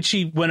 when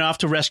she went off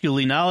to rescue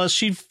Lee Nollis,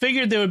 she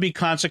figured there would be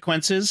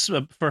consequences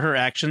for her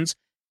actions.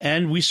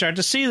 And we start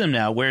to see them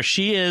now, where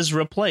she is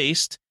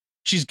replaced.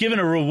 She's given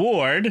a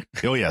reward.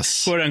 Oh,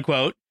 yes. Quote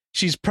unquote.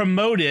 She's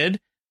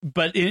promoted,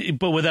 but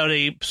without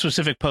a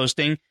specific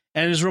posting,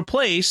 and is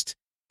replaced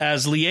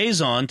as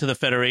liaison to the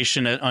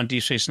Federation on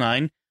Deep Space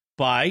Nine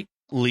by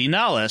Lee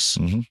Nollis.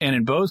 Mm-hmm. And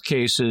in both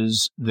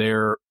cases,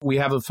 we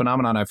have a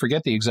phenomenon. I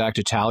forget the exact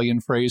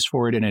Italian phrase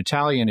for it. In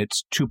Italian,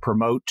 it's to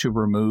promote, to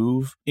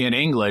remove. In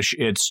English,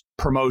 it's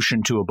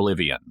promotion to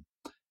oblivion.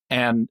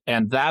 And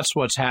that's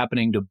what's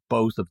happening to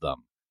both of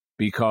them,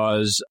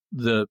 because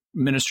the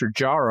Minister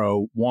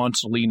Jaro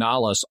wants Lee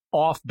Nollis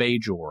off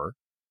Bajor,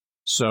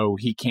 so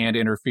he can't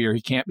interfere.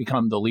 He can't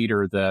become the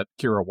leader that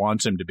Kira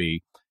wants him to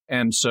be.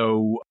 And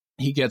so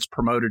he gets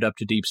promoted up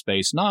to Deep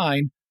Space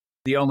Nine.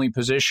 The only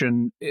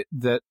position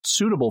that's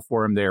suitable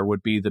for him there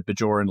would be the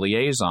Bajoran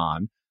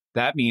liaison.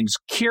 That means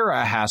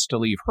Kira has to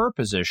leave her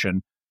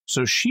position,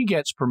 so she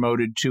gets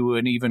promoted to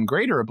an even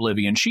greater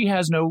oblivion. She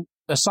has no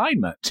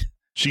assignment.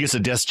 She gets a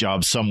desk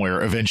job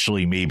somewhere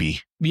eventually,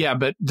 maybe. Yeah,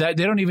 but they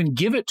don't even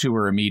give it to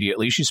her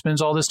immediately. She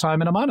spends all this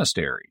time in a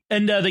monastery.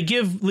 And they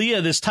give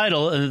Leah this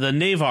title, the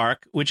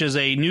Navarch, which is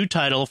a new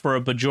title for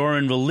a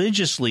Bajoran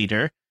religious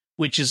leader,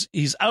 which is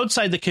he's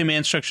outside the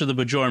command structure of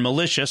the Bajoran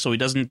militia, so he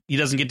doesn't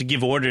get to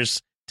give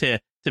orders to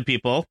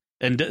people,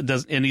 and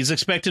he's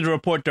expected to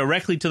report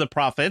directly to the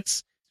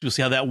prophets. we'll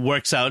see how that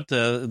works out.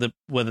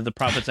 Whether the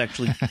prophets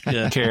actually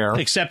care,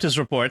 accept his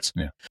reports.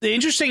 Yeah. The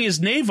interesting is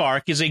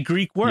Navarch is a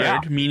Greek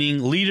word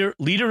meaning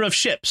leader of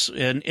ships,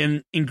 and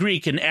in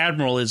Greek, an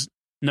admiral is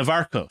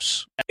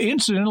Navarchos.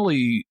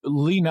 Incidentally,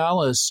 Lee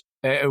Nallis,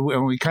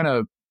 and we kind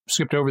of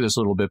skipped over this a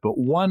little bit, but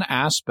one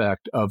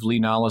aspect of Lee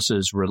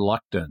Nallis's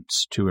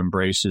reluctance to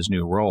embrace his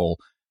new role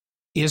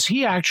is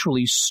he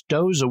actually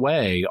stows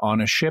away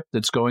on a ship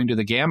that's going to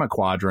the Gamma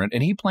Quadrant,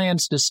 and he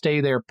plans to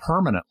stay there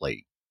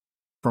permanently,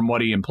 from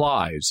what he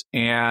implies.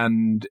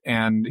 And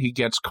he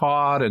gets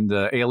caught, and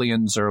the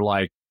aliens are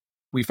like,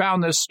 "We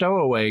found this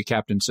stowaway,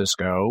 Captain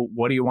Sisko.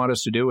 What do you want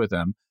us to do with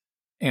him?"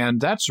 And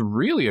that's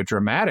really a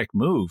dramatic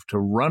move, to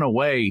run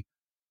away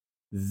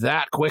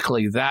that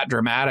quickly, that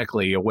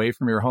dramatically, away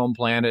from your home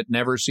planet,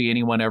 never see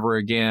anyone ever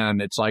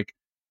again. It's like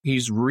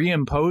he's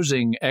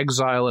reimposing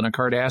exile in a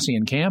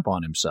Cardassian camp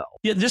on himself.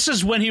 Yeah, this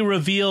is when he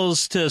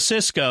reveals to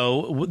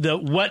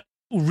Sisko what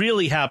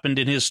really happened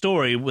in his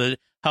story, with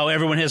how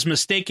everyone has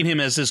mistaken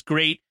him as this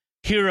great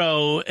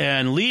hero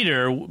and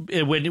leader.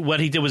 What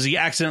he did was he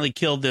accidentally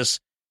killed this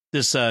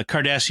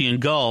Cardassian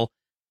gull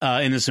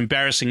in this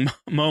embarrassing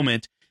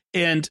moment.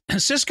 And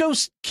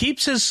Sisko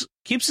keeps his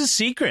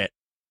secret,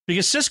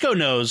 because Sisko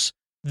knows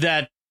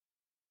that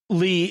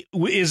Lee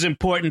is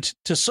important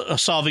to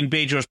solving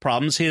Bajor's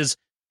problems.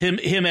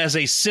 Him as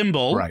a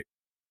symbol, right?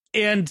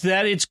 And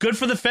that it's good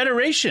for the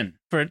Federation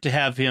to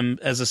have him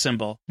as a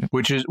symbol,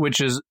 which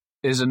is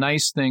a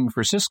nice thing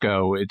for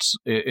Sisko.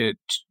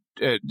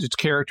 It's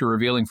character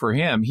revealing for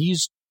him.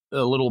 He's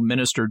a little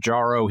Minister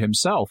Jaro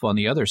himself on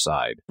the other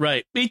side,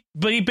 right?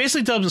 But he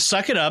basically tells him to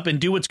suck it up and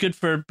do what's good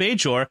for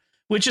Bajor,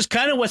 which is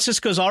kind of what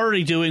Sisko's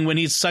already doing when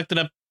he's sucked it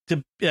up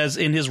as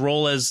in his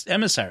role as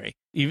emissary,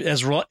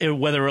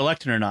 whether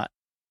elected or not.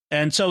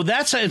 And so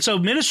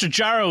Minister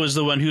Jaro is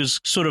the one who's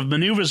sort of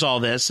maneuvers all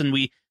this, and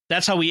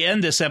that's how we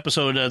end this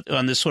episode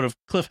on this sort of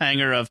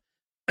cliffhanger of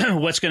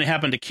what's going to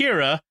happen to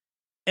Kira.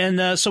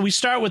 And so we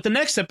start with the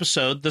next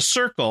episode, The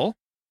Circle.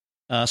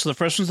 So the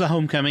first one's The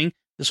Homecoming.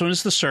 This one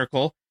is The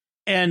Circle.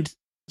 And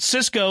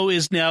Sisko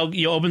is now,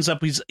 opens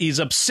up, he's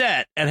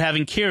upset at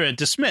having Kira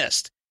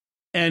dismissed.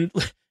 And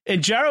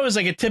Jaro is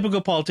like a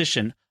typical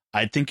politician.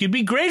 "I think you'd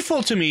be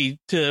grateful to me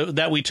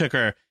that we took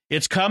her.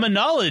 It's common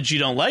knowledge you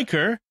don't like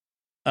her."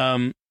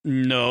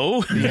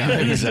 No. Yeah,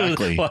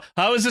 exactly. Well,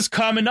 how is this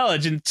common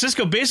knowledge? And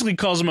Sisko basically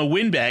calls him a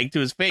windbag to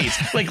his face,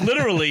 like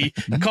literally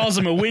calls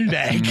him a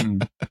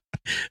windbag,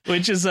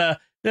 which is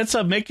that's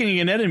making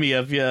an enemy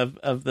of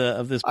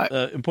this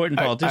important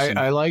politician.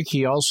 I like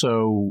he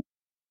also,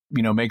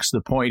 makes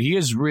the point. He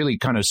is really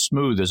kind of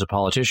smooth as a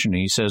politician.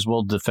 He says,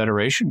 "Well, the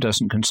Federation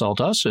doesn't consult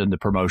us in the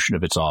promotion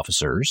of its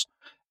officers."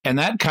 And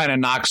that kind of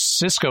knocks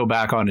Sisko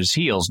back on his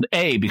heels,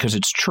 A, because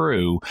it's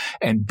true,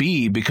 and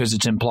B, because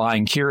it's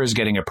implying Kira's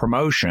getting a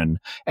promotion,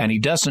 and he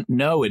doesn't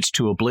know it's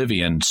to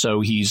oblivion. So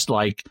he's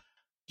like,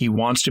 he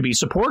wants to be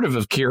supportive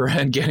of Kira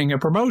and getting a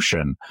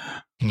promotion.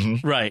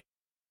 Mm-hmm. Right.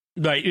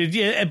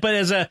 Yeah, but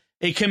as a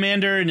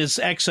commander in his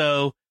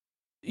XO,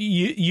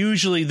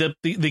 usually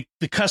the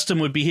custom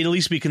would be he'd at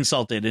least be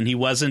consulted, and he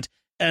wasn't.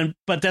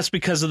 But that's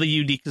because of the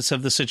uniqueness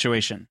of the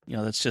situation.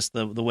 That's just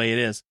the way it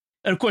is.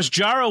 And of course,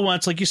 Jaro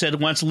wants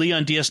Lee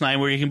on DS9,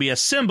 where he can be a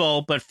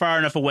symbol, but far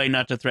enough away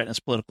not to threaten his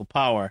political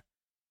power.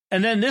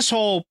 And then this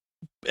whole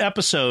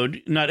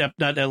episode, not a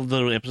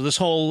little episode, this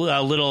whole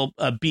little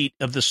beat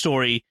of the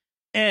story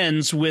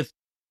ends with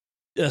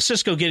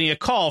Sisko getting a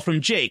call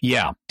from Jake.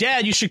 Yeah.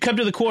 "Dad, you should come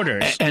to the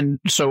quarters." And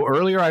so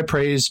earlier I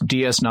praised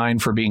DS9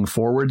 for being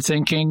forward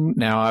thinking.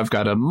 Now I've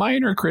got a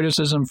minor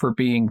criticism for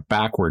being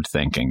backward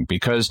thinking,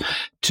 because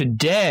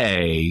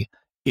today,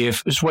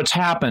 what's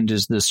happened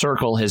is the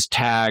Circle has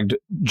tagged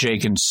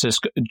Jake and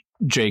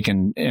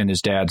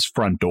his dad's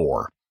front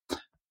door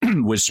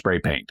with spray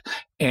paint.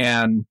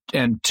 And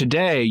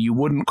today you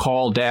wouldn't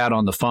call Dad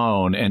on the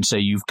phone and say,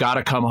 "You've got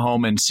to come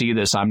home and see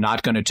this. I'm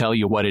not going to tell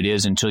you what it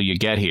is until you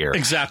get here."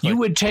 Exactly. You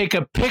would take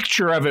a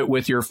picture of it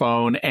with your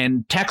phone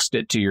and text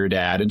it to your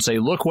dad and say,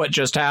 "Look what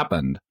just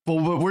happened."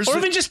 Well,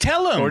 even just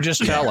tell him. Or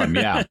just tell him,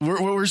 yeah.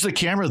 Where's the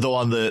camera, though,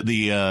 on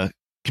the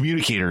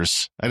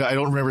communicators? I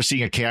don't remember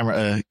seeing a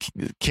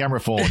camera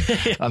phone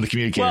on the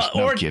communicators.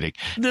 Well, I'm kidding.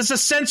 There's a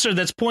sensor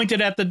that's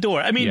pointed at the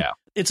door. I mean, yeah.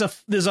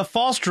 There's a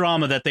false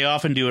drama that they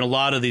often do in a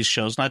lot of these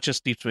shows, not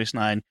just Deep Space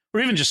Nine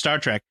or even just Star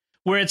Trek,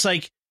 where it's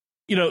like,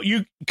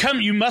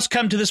 you must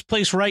come to this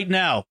place right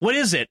now. What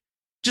is it?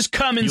 Just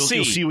come and see.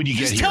 You'll see when you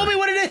get here. Just tell me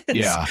what it is.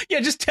 Yeah,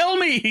 just tell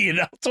me.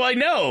 So I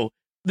know.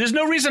 There's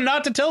no reason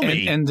not to tell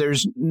me. And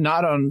there's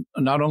not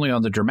only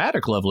on the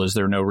dramatic level is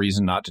there no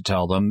reason not to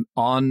tell them.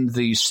 On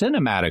the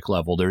cinematic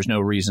level, there's no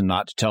reason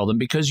not to tell them,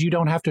 because you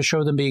don't have to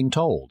show them being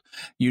told.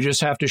 You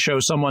just have to show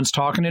someone's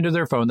talking into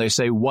their phone. They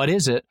say, "What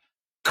is it?"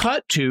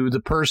 Cut to the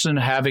person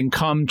having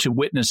come to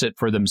witness it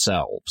for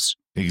themselves.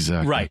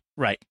 Exactly.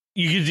 Right.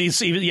 You could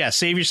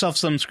save yourself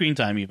some screen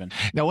time even.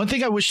 Now, one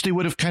thing I wish they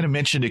would have kind of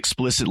mentioned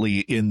explicitly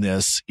in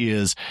this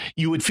is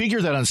you would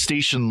figure that on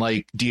station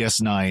like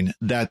DS9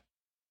 that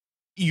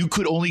you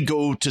could only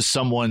go to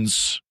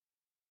someone's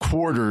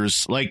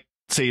quarters, like,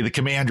 say, the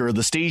commander of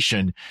the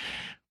station,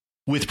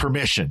 with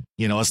permission.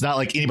 You know, it's not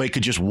like anybody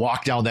could just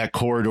walk down that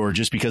corridor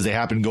just because they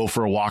happen to go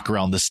for a walk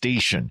around the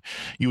station.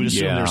 You would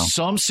assume there's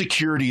some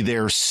security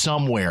there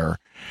somewhere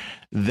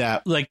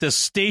that, like, the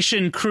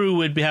station crew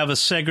would have a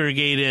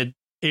segregated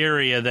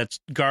area that's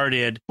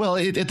guarded. Well,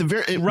 at the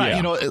very right.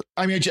 You know,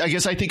 I mean, I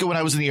guess I think of when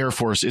I was in the Air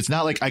Force, it's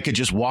not like I could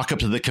just walk up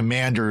to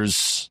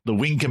the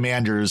wing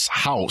commander's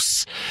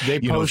house. They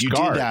if you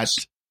did that,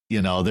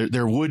 you know,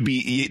 there would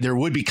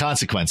be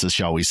consequences,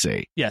 shall we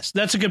say? Yes,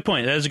 that's a good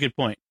point. That is a good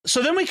point.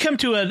 So then we come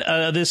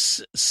to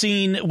this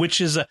scene,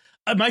 which is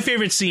my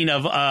favorite scene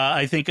of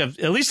I think of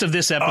at least of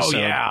this episode. Oh,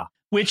 yeah.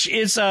 Which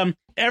is so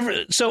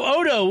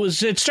Odo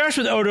it starts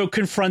with Odo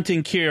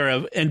confronting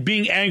Kira and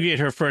being angry at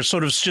her for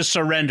sort of just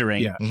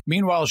surrendering. Yeah.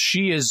 Meanwhile,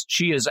 she is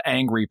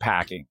angry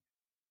packing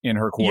in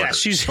her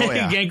quarters. Yeah, she's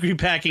angry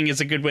packing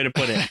is a good way to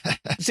put it.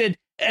 He said,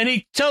 and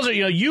he tells her,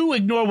 you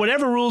ignore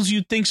whatever rules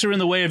you think are in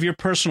the way of your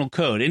personal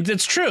code. And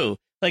it's true.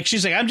 Like,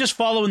 she's like, I'm just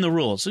following the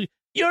rules.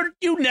 You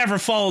never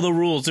follow the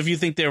rules if you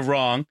think they're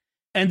wrong.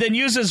 And then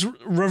uses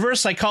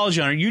reverse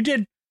psychology on her. You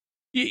did,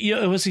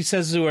 as he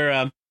says to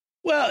her,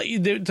 well,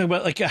 they're talking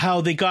about like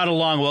how they got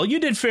along. Well, you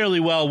did fairly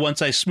well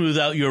once I smooth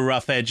out your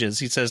rough edges,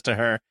 he says to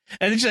her.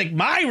 And then she's like,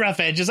 my rough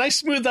edges? I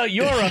smoothed out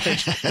your rough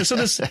edges. And so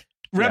this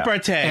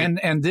repartee.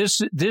 And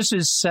this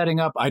is setting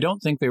up, I don't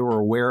think they were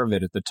aware of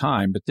it at the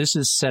time, but this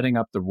is setting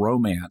up the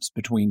romance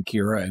between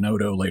Kira and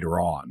Odo later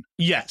on.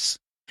 Yes.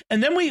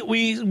 And then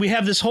we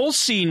have this whole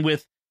scene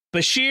with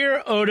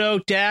Bashir, Odo,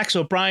 Dax,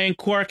 O'Brien,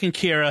 Quark, and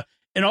Kira,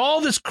 and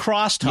all this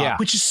crosstalk,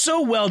 which is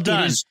so well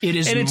done. It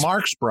is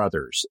Marx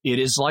Brothers. It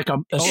is like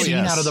a scene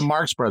out of the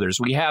Marx Brothers.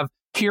 We have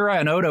Kira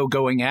and Odo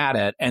going at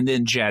it, and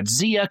then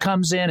Jadzia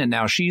comes in, and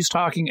now she's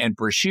talking, and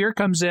Bashir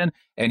comes in,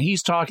 and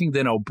he's talking,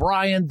 then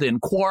O'Brien, then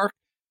Quark,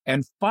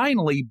 and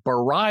finally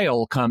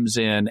Bareil comes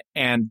in,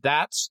 and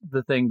that's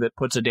the thing that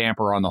puts a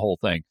damper on the whole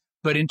thing.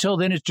 But until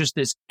then, it's just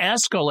this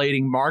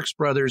escalating Marx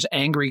Brothers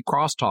angry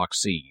crosstalk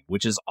scene,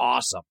 which is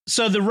awesome.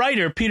 So the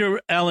writer, Peter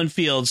Allen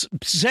Fields,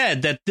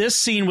 said that this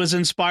scene was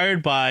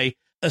inspired by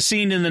a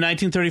scene in the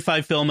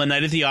 1935 film A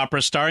Night at the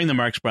Opera starring the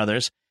Marx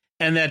Brothers,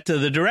 and that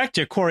the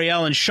director, Corey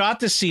Allen, shot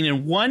this scene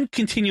in one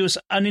continuous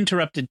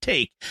uninterrupted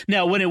take.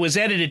 Now, when it was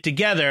edited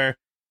together,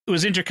 it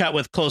was intercut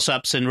with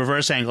close-ups and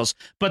reverse angles,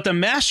 but the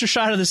master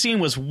shot of the scene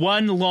was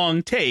one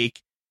long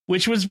take,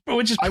 which is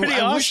pretty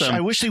awesome.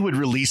 I wish they would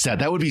release that.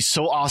 That would be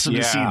so awesome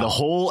to see the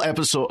whole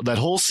episode, that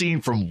whole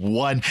scene from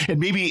one. And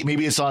maybe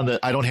it's on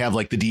I don't have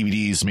like the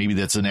DVDs. Maybe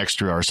that's an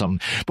extra or something.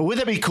 But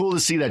wouldn't that be cool to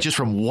see that just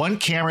from one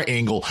camera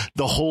angle,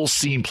 the whole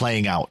scene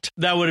playing out?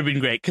 That would have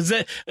been great because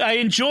I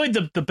enjoyed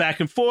the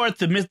back and forth,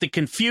 the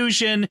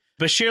confusion.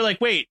 Bashir,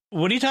 like, wait,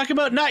 what are you talking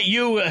about? Not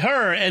you,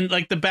 her, and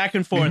like the back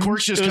and forth. And of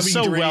course, just coming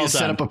so ready to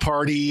set up a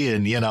party,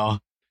 and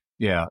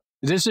yeah.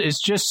 This is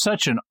just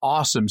such an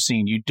awesome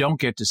scene. You don't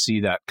get to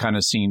see that kind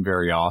of scene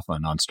very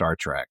often on Star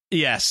Trek.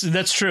 Yes,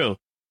 that's true.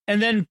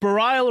 And then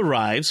Bareil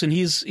arrives, and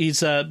he's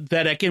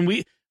Vedek, and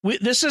we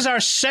this is our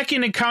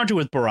second encounter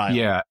with Bareil.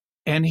 Yeah,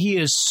 and he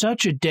is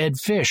such a dead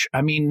fish.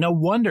 I mean, no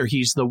wonder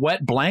he's the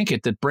wet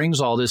blanket that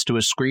brings all this to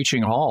a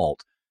screeching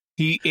halt.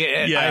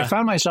 I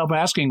found myself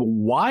asking,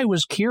 why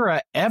was Kira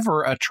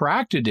ever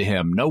attracted to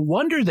him? No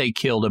wonder they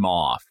killed him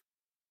off.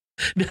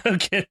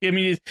 Okay, I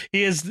mean,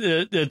 he is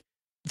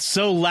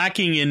so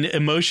lacking in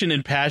emotion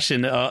and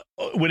passion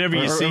whenever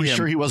you see him. Are you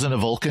sure he wasn't a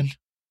Vulcan?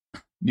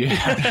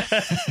 Yeah.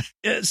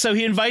 So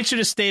he invites her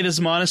to stay at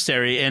his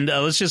monastery, and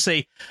let's just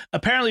say,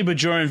 apparently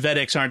Bajoran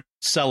Vedeks aren't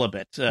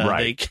celibate.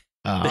 Right.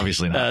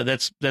 Obviously not.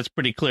 That's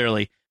pretty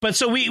clearly. But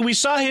so we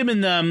saw him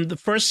in the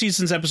first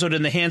season's episode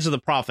In the Hands of the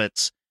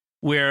Prophets,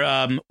 where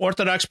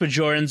Orthodox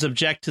Bajorans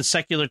object to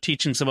secular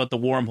teachings about the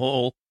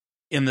wormhole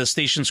in the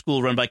station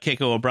school run by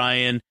Keiko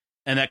O'Brien,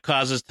 and that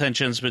causes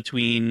tensions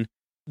between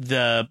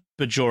the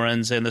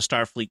Bajorans and the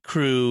Starfleet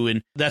crew,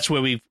 and that's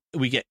where we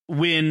get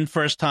Wynn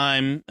first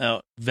time,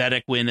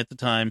 Vedek Wynn at the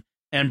time,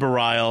 and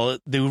Bareil.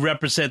 They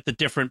represent the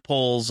different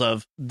poles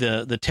of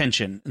the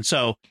tension, and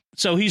so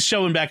he's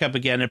showing back up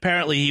again.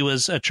 Apparently, he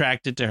was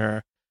attracted to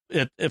her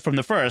from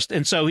the first,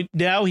 and so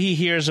now he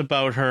hears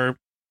about her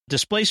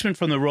displacement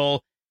from the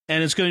role,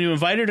 and is going to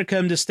invite her to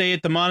come to stay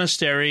at the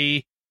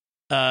monastery,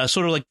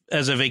 sort of like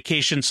as a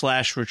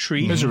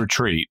vacation/retreat. As a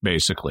retreat,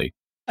 basically.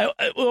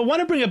 I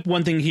want to bring up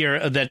one thing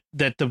here that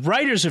the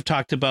writers have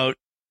talked about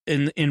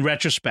in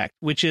retrospect,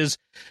 which is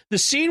the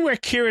scene where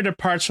Kira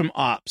departs from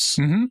Ops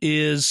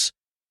is,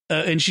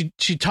 and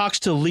she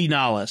talks to Lee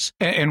Nallis.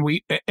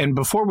 And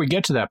before we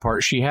get to that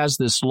part, she has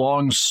this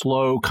long,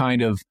 slow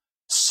kind of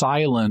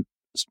silent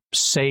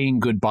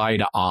saying goodbye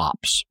to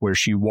Ops, where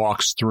she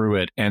walks through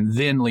it, and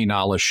then Lee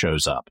Nallis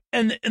shows up.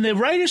 And the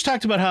writers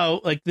talked about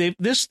how like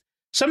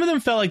some of them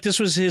felt like this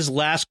was his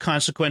last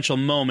consequential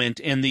moment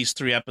in these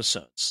 3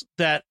 episodes,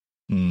 that,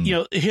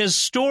 his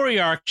story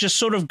arc just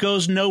sort of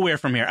goes nowhere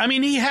from here. I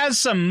mean, he has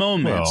some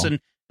moments and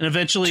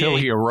eventually until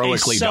he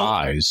heroically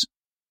dies.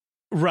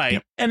 Right.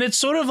 Yep. And it's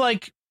sort of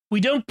like we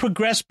don't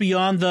progress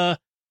beyond the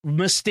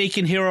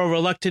mistaken hero,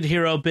 reluctant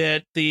hero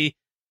bit. We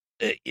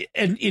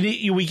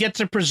get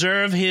to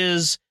preserve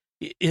his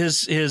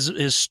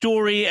his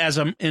story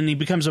and he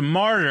becomes a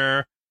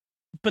martyr,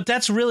 but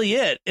that's really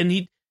it.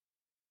 And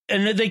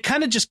they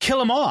kind of just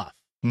kill him off.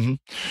 Mm-hmm.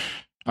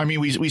 I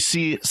mean, we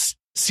see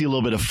a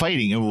little bit of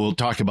fighting, and we'll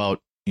talk about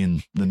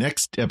in the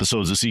next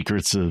episodes of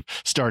Secrets of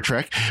Star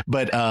Trek.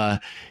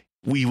 But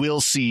we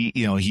will see,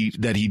 he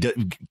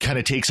kind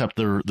of takes up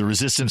the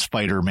resistance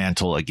fighter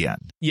mantle again.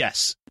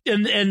 Yes,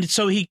 and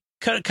so he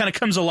kind of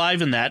comes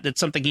alive in that. It's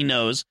something he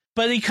knows,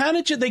 but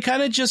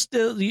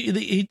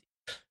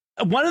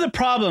one of the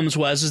problems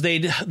is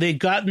they'd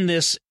gotten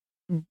this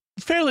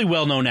fairly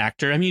well-known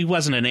actor. I mean, he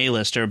wasn't an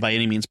A-lister by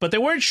any means, but they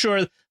weren't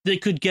sure they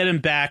could get him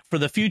back for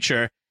the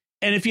future.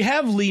 And if you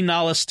have Lee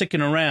Nallas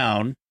sticking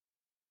around,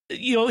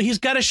 he's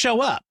got to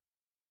show up.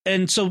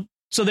 And so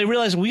they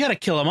realize we got to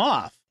kill him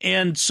off.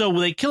 And so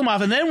they kill him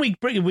off, and then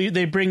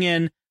they bring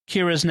in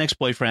Kira's next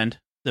boyfriend,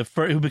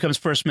 who becomes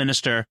first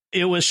minister.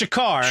 It was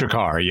Shakar.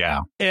 Shakar,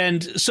 yeah.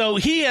 And so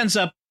he ends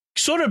up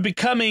sort of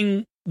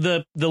becoming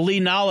the Lee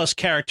Nallas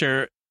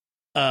character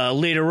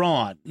later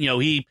on.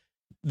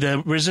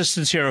 The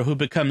resistance hero who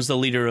becomes the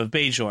leader of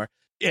Bajor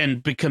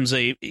and becomes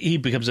a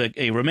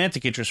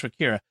romantic interest for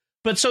Kira.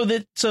 But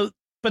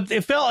but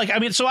it felt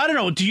like, so I don't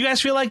know. Do you guys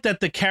feel like that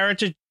the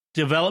character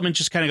development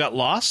just kind of got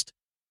lost,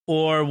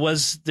 or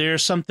was there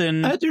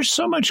something? There's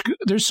so much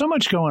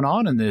going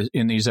on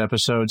in these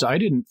episodes. I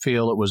didn't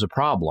feel it was a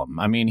problem.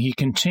 I mean, he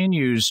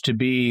continues to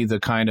be the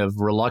kind of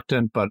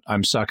reluctant, but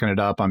I'm sucking it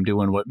up. I'm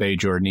doing what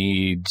Bajor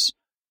needs.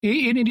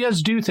 He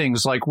does do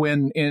things like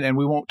and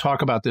we won't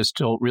talk about this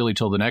till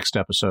the next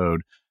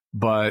episode,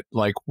 but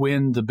like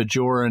when the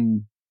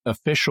Bajoran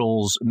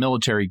officials,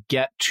 military,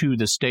 get to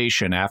the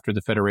station after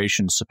the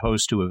Federation's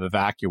supposed to have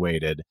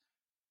evacuated,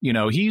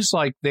 he's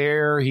like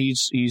there,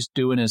 he's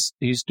doing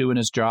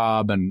his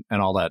job and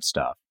all that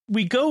stuff.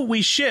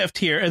 We shift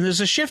here, and there's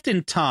a shift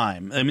in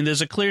time. I mean,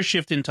 there's a clear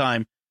shift in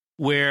time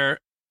where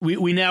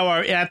we now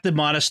are at the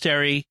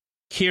monastery.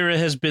 Kira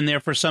has been there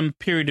for some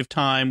period of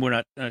time. We're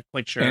not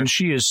quite sure. And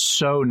she is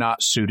so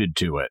not suited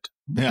to it.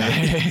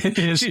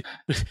 Yeah.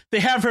 They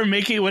have her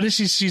making,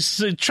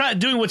 she's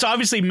doing what's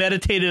obviously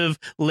meditative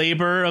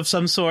labor of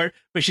some sort,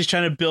 where she's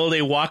trying to build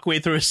a walkway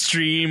through a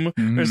stream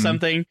or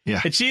something.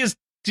 Yeah. And she's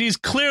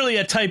clearly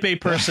a type A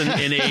person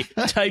in a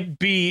type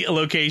B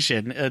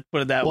location.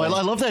 Put it that way. Well,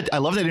 I love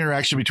that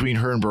interaction between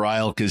her and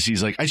Bareil, because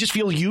he's like, I just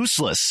feel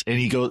useless. And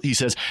he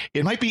says,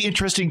 it might be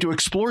interesting to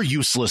explore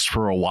useless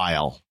for a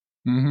while.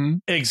 Mm-hmm.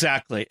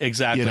 Exactly. And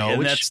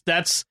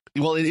that's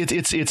well,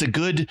 it's a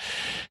good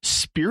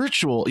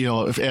spiritual,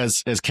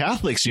 as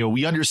Catholics,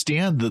 we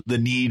understand the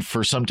need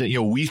for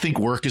something, we think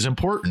work is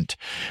important,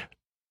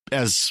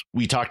 as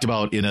we talked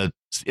about in a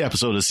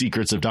episode of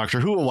Secrets of Doctor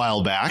Who a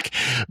while back.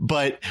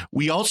 But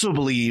we also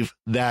believe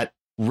that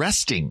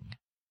resting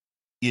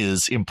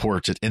is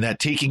important, and that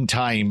taking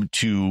time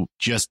to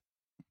just,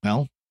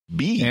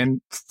 be.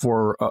 And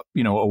for a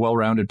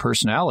well-rounded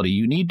personality,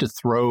 you need to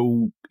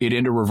throw it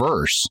into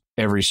reverse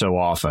every so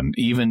often.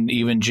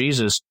 Even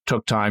Jesus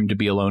took time to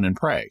be alone and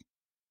pray.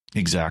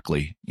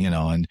 Exactly.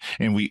 And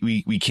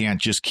we can't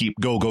just keep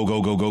go.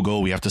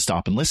 We have to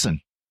stop and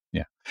listen.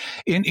 Yeah.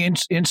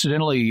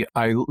 Incidentally,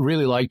 I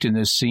really liked in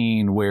this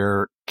scene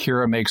where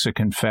Kira makes a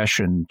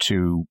confession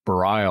to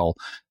Bareil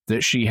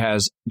that she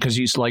has, because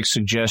he's like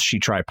suggests she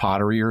try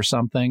pottery or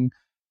something.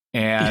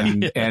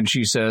 And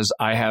she says,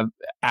 I have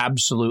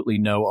absolutely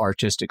no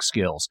artistic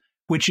skills,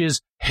 which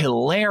is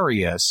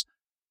hilarious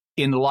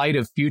in light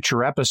of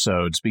future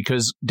episodes,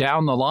 because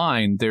down the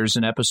line, there's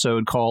an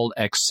episode called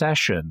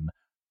Accession,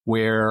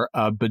 where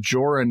a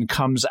Bajoran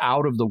comes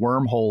out of the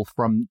wormhole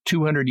from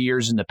 200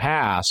 years in the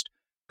past,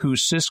 who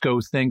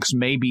Sisko thinks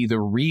may be the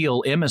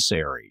real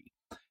emissary.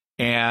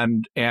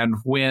 And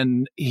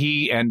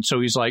so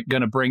he's like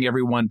going to bring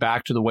everyone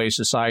back to the way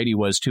society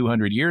was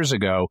 200 years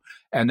ago.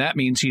 And that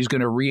means he's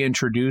going to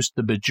reintroduce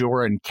the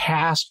Bajoran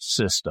caste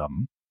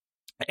system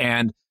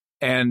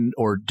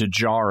or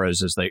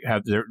Dajaras, as they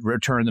have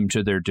return them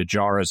to their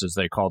Dajaras, as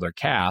they call their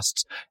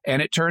castes.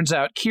 And it turns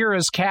out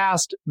Kira's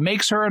caste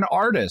makes her an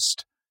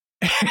artist.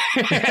 And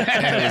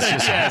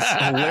it's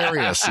just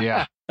hilarious.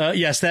 Yeah.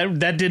 Yes,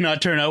 that did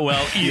not turn out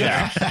well either.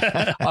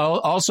 Yeah.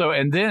 Also,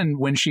 and then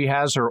when she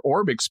has her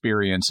orb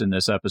experience in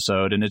this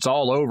episode and it's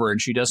all over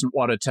and she doesn't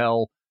want to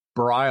tell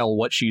Bareil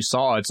what she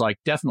saw, it's like,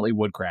 definitely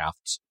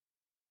woodcrafts.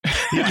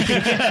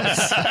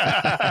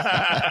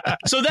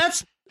 So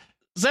that's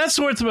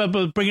worth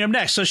bringing up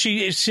next. So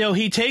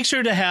he takes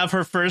her to have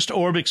her first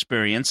orb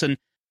experience, and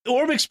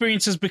orb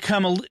experience has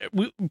become a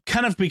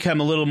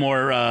little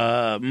more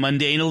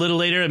mundane a little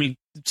later. I mean,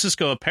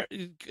 Sisko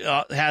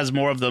has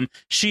more of them.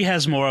 She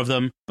has more of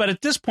them. But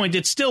at this point,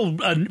 it's still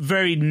a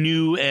very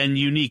new and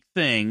unique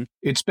thing.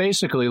 It's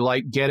basically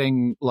like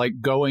getting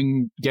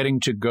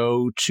to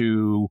go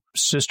to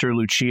Sister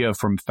Lucia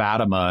from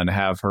Fatima and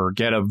have her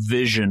get a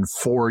vision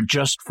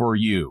just for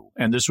you.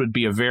 And this would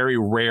be a very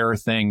rare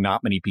thing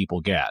not many people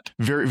get.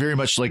 Very, very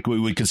much like we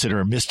would consider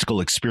a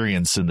mystical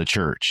experience in the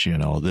church.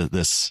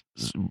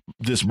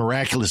 This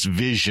miraculous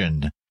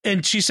vision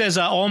And she says,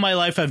 all my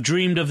life I've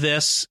dreamed of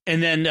this.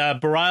 And then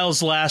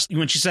Bareilles' last,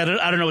 when she said,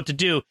 I don't know what to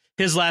do,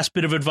 his last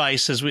bit of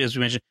advice, as we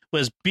mentioned,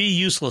 was be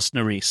useless,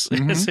 Nerys,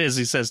 as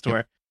he says to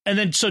her. And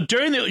then so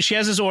she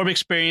has this orb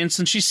experience,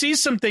 and she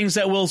sees some things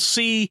that we'll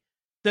see,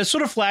 that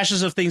sort of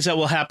flashes of things that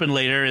will happen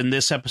later in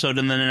this episode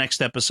and then the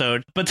next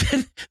episode. But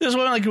then there's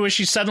one like where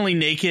she's suddenly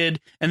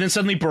naked, and then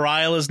suddenly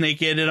Bareil is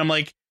naked, and I'm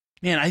like,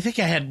 man, I think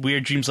I had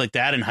weird dreams like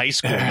that in high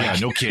school. Yeah,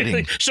 no kidding.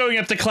 Like showing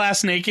up to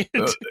class naked.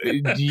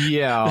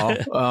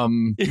 Yeah.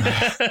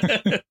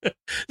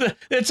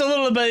 It's a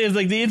little bit of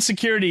like the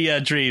insecurity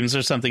dreams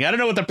or something. I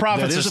don't know what the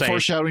prophets are saying. That is a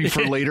foreshadowing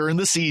for later in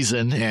the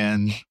season,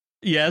 and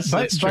yes,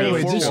 that's true. By the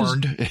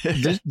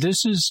way,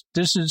 this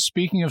is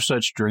speaking of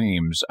such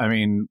dreams. I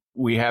mean,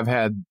 we have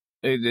had.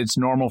 It's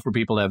normal for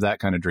people to have that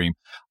kind of dream.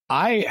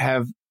 I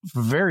have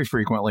very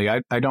frequently.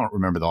 I don't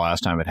remember the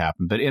last time it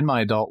happened, but in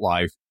my adult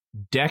life,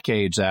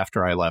 decades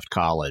after I left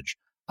college,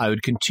 I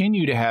would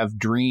continue to have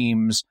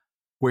dreams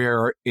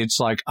where it's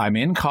like I'm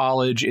in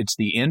college, it's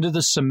the end of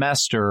the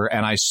semester,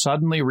 and I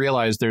suddenly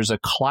realize there's a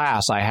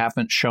class I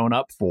haven't shown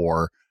up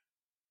for,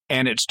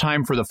 and it's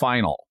time for the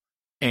final.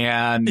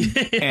 And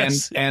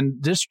yes. and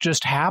this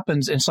just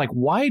happens. And it's like,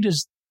 why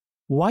does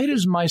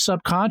my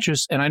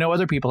subconscious, and I know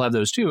other people have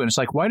those too, and it's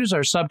like, why does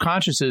our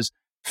subconsciouses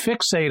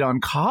fixate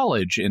on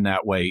college in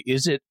that way?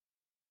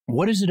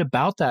 What is it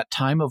about that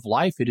time of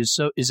life? Is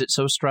it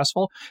so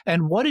stressful?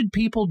 And what did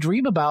people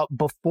dream about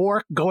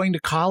before going to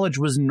college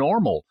was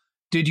normal?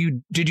 Did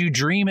you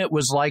dream it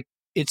was like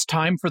it's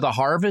time for the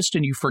harvest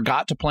and you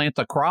forgot to plant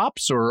the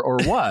crops or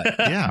what?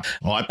 Yeah.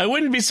 Well, I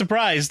wouldn't be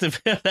surprised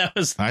if that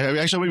was. I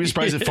actually wouldn't be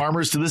surprised if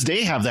farmers to this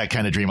day have that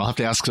kind of dream. I'll have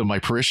to ask some of my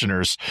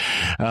parishioners.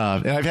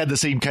 And I've had the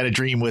same kind of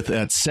dream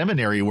at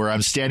seminary where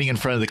I'm standing in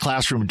front of the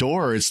classroom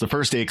door. It's the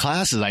first day of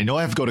classes. I know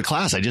I have to go to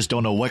class. I just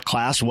don't know what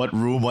class, what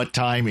room, what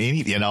time,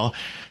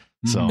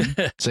 So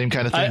same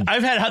kind of thing.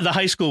 I've had the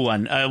high school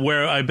one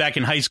where I'm back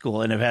in high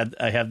school and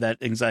I have that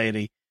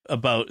anxiety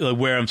about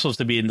where I'm supposed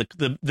to be in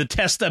the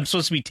test I'm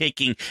supposed to be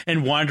taking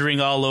and wandering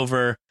all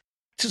over.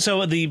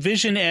 So the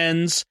vision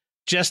ends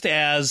just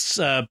as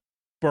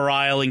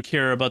Bareil and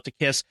Kira are about to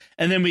kiss.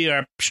 And then we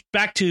are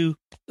back to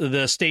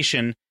the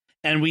station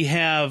and we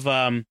have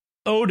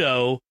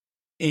Odo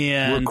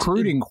and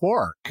recruiting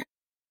Quark,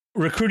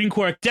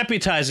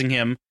 deputizing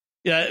him.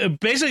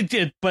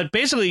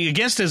 Basically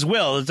against his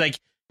will. It's like,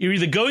 you're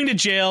either going to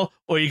jail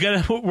or you're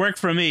going to work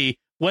for me.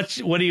 What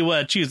do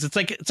you choose? It's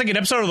like an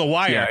episode of The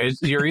Wire. Yeah,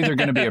 you're either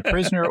going to be a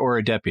prisoner or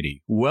a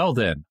deputy. Well,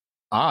 then,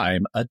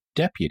 I'm a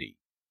deputy.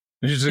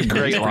 Which is a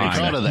great line. I'm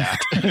proud of that.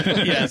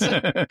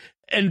 Yes.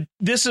 And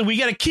we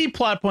got a key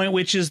plot point,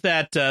 which is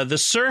that the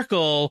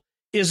Circle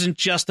isn't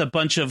just a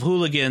bunch of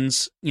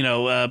hooligans,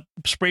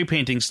 spray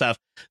painting stuff,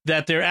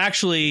 that they're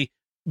actually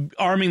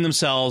arming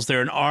themselves.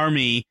 They're an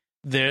army.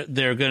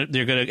 They're going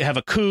to have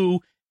a coup,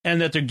 and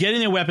that they're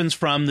getting their weapons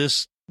from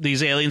these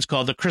aliens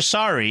called the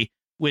Krasari,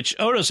 which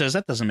Odo says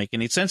that doesn't make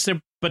any sense. They're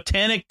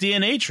botanic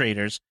DNA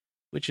traders,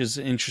 which is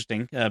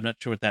interesting. I'm not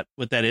sure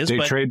what that is. They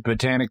trade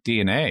botanic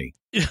DNA.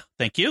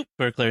 Thank you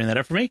for clearing that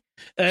up for me.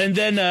 And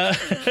then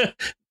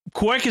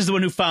Quark is the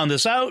one who found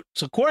this out.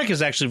 So Quark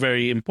is actually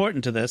very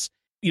important to this.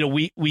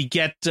 We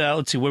get,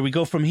 let's see, where we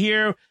go from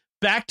here,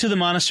 back to the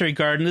monastery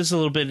garden. This is a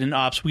little bit in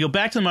ops. We go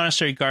back to the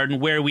monastery garden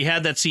where we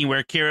had that scene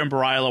where Kira and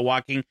Bareil are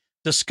walking,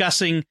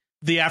 discussing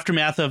the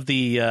aftermath of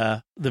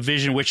the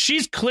vision, which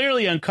she's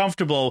clearly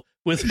uncomfortable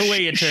with the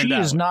way it turned out.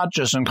 She is not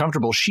just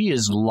uncomfortable. She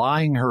is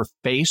lying her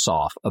face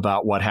off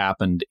about what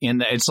happened.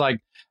 It's like,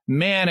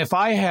 man, if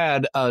I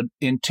had an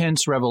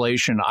intense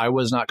revelation I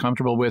was not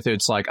comfortable with,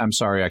 it's like, I'm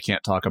sorry, I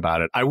can't talk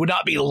about it. I would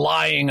not be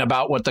lying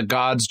about what the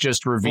gods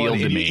just revealed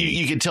to me.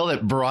 You can tell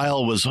that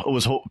Bareil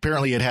was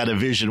apparently had a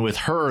vision with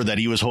her that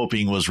he was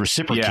hoping was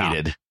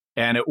reciprocated.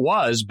 Yeah. And it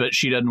was, but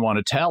she didn't want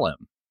to tell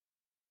him.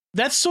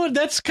 That's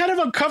kind of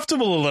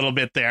uncomfortable a little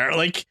bit there.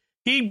 Like,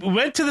 he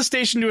went to the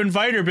station to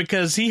invite her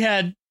because he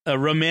had a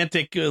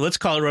romantic, let's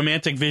call it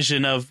romantic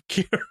vision of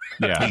Kira.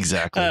 Yeah,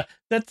 exactly.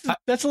 That's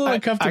a little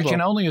uncomfortable. I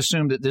can only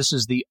assume that this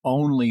is the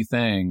only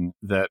thing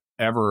that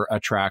ever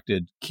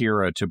attracted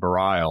Kira to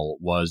Bareil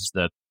was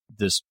that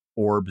this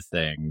orb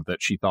thing,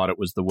 that she thought it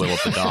was the will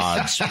of the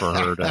gods for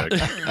her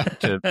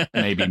to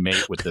maybe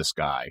mate with this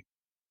guy.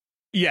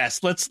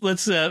 Yes, let's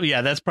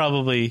that's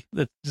probably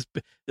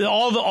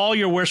all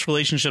your worst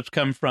relationships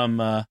come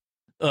from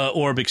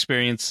orb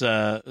experience.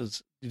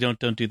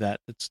 Don't do that.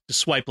 It's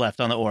just swipe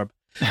left on the orb.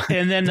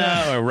 And then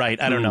or right,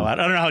 I don't know. I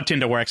don't know how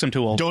Tinder works. I'm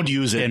too old. Don't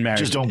use it.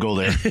 Just don't go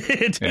there.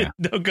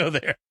 Don't go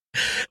there.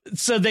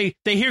 So they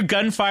hear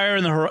gunfire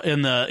in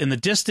the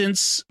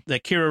distance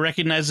that Kira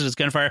recognizes as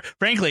gunfire.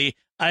 Frankly,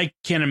 I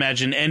can't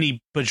imagine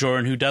any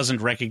Bajoran who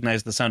doesn't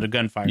recognize the sound of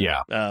gunfire.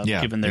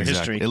 Given their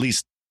history, at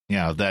least.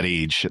 Yeah, that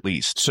age at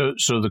least. So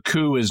the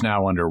coup is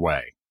now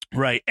underway.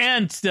 Right.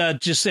 And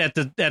just at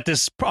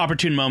this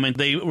opportune moment,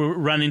 they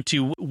run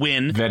into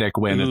Wynn. Vedic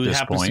Wynn at this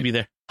happens point. to be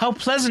there. How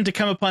pleasant to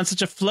come upon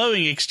such a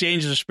flowing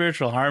exchange of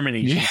spiritual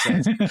harmony, she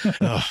says.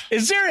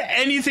 Is there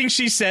anything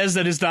she says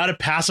that is not a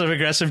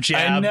passive-aggressive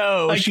jab? I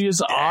know. Like, she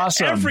is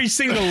awesome. Every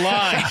single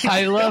line.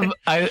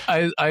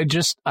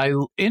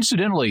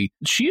 Incidentally,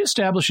 she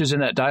establishes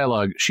in that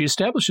dialogue, she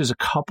establishes a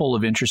couple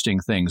of interesting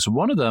things.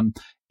 One of them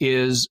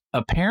is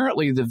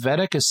apparently the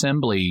Vedic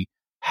assembly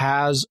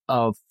has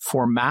a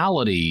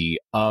formality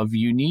of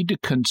you need to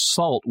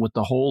consult with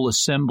the whole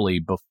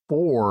assembly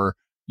before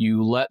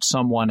you let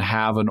someone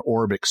have an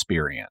orb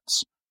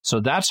experience. So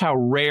that's how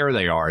rare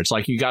they are. It's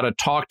like you got to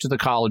talk to the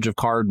College of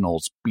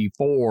Cardinals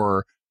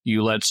before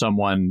you let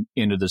someone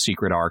into the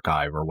secret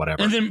archive or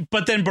whatever.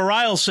 But then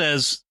Bareil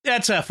says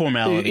that's a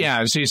formality.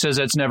 Yeah, so he says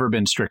that's never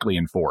been strictly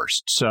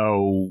enforced.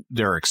 So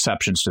there are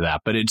exceptions to that.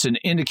 But it's an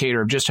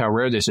indicator of just how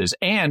rare this is.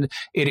 And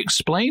it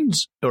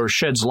explains or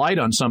sheds light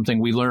on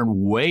something we learn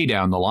way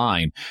down the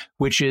line,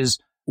 which is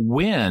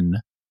Wynn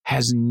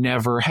has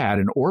never had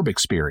an orb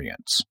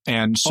experience.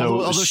 And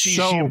so although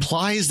she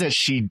implies that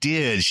she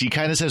did, she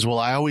kind of says, well,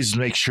 I always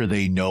make sure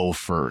they know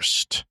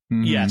first.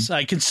 Mm-hmm. Yes,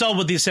 I consult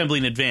with the assembly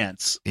in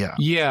advance.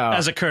 Yeah.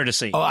 As a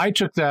courtesy. Oh, I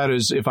took that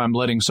as if I'm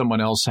letting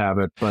someone else have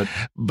it, but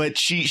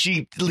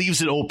she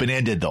leaves it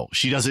open-ended, though.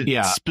 She doesn't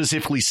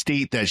specifically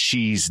state that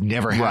she's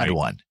never had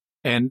one.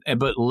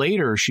 But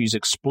later she's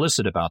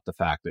explicit about the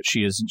fact that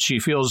she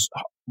feels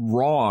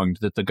wronged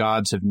that the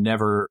gods have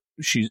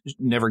she's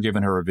never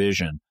given her a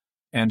vision.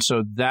 And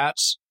so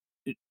that's,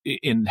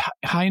 in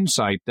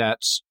hindsight,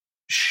 that's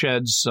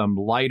sheds some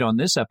light on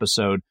this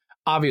episode,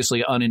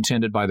 obviously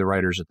unintended by the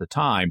writers at the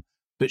time,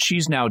 but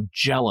she's now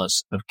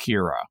jealous of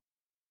Kira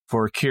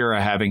for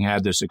Kira having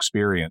had this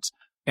experience.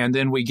 And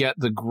then we get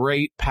the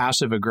great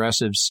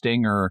passive-aggressive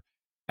stinger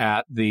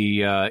at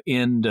the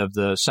end of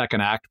the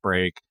second act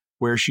break,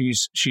 where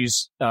she's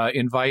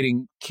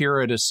inviting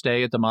Kira to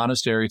stay at the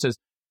monastery. It says,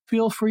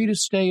 feel free to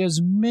stay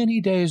as many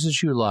days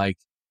as you like.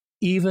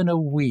 Even a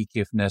week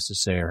if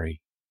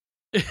necessary.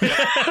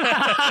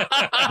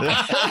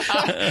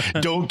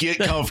 Don't get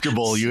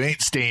comfortable. You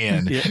ain't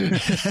staying. Yeah.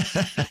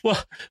 Well,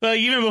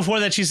 even before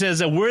that, she says,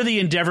 a worthy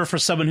endeavor for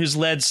someone who's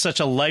led such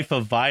a life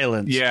of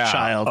violence,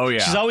 child. Oh, yeah.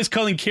 She's always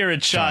calling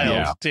Kira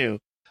child, too.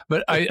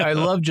 But I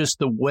love just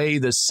the way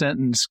the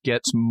sentence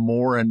gets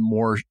more and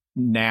more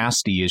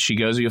nasty as she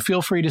goes, you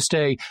feel free to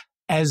stay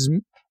as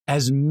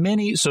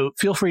many. So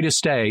feel free to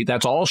stay.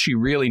 That's all she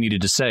really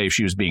needed to say if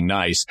she was being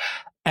nice.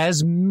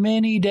 As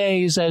many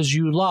days as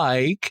you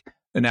like,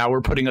 and now we're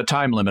putting a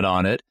time limit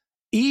on it,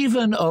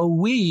 even a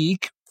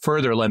week,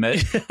 further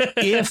limit,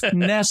 if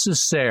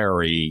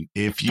necessary,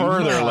 if you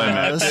further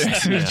limit.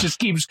 It just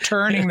keeps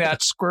turning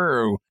that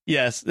screw.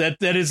 Yes, that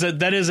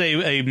is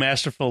a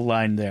masterful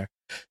line there.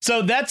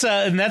 So that's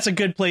a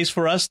good place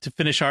for us to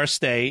finish our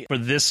stay for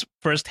this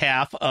first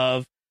half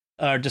of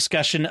our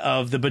discussion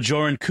of the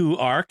Bajoran Coup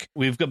arc.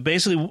 We've got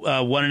basically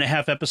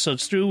 1.5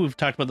 episodes through. We've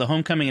talked about the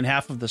homecoming and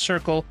half of the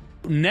circle.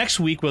 Next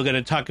week, we're going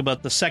to talk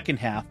about the second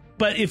half.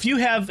 But if you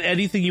have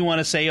anything you want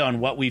to say on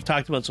what we've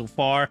talked about so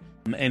far,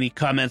 any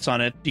comments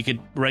on it, you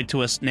could write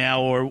to us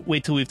now or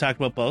wait till we've talked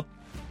about both.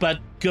 But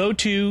go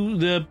to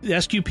the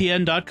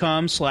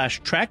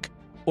sqpn.com/trek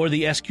or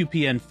the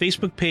SQPN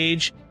Facebook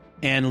page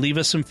and leave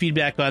us some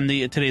feedback on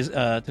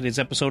today's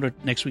episode or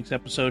next week's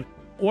episode,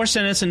 or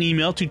send us an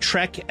email to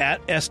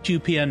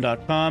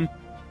trek@sqpn.com.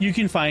 You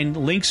can find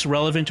links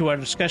relevant to our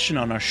discussion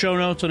on our show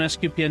notes on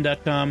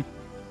sqpn.com.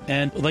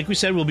 And like we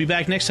said, we'll be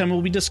back next time.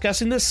 We'll be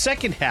discussing the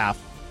second half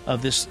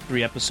of this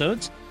 3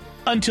 episodes.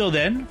 Until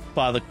then,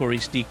 Father Corey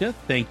Stika,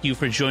 thank you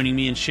for joining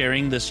me and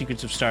sharing the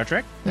secrets of Star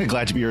Trek.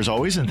 Glad to be here as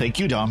always, and thank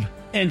you, Dom.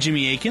 And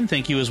Jimmy Aiken,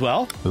 thank you as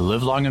well.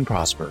 Live long and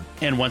prosper.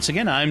 And once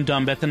again, I'm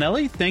Dom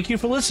Bettinelli. Thank you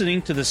for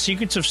listening to the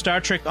Secrets of Star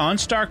Trek on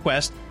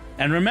StarQuest.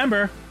 And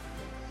remember,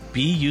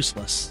 be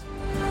useless.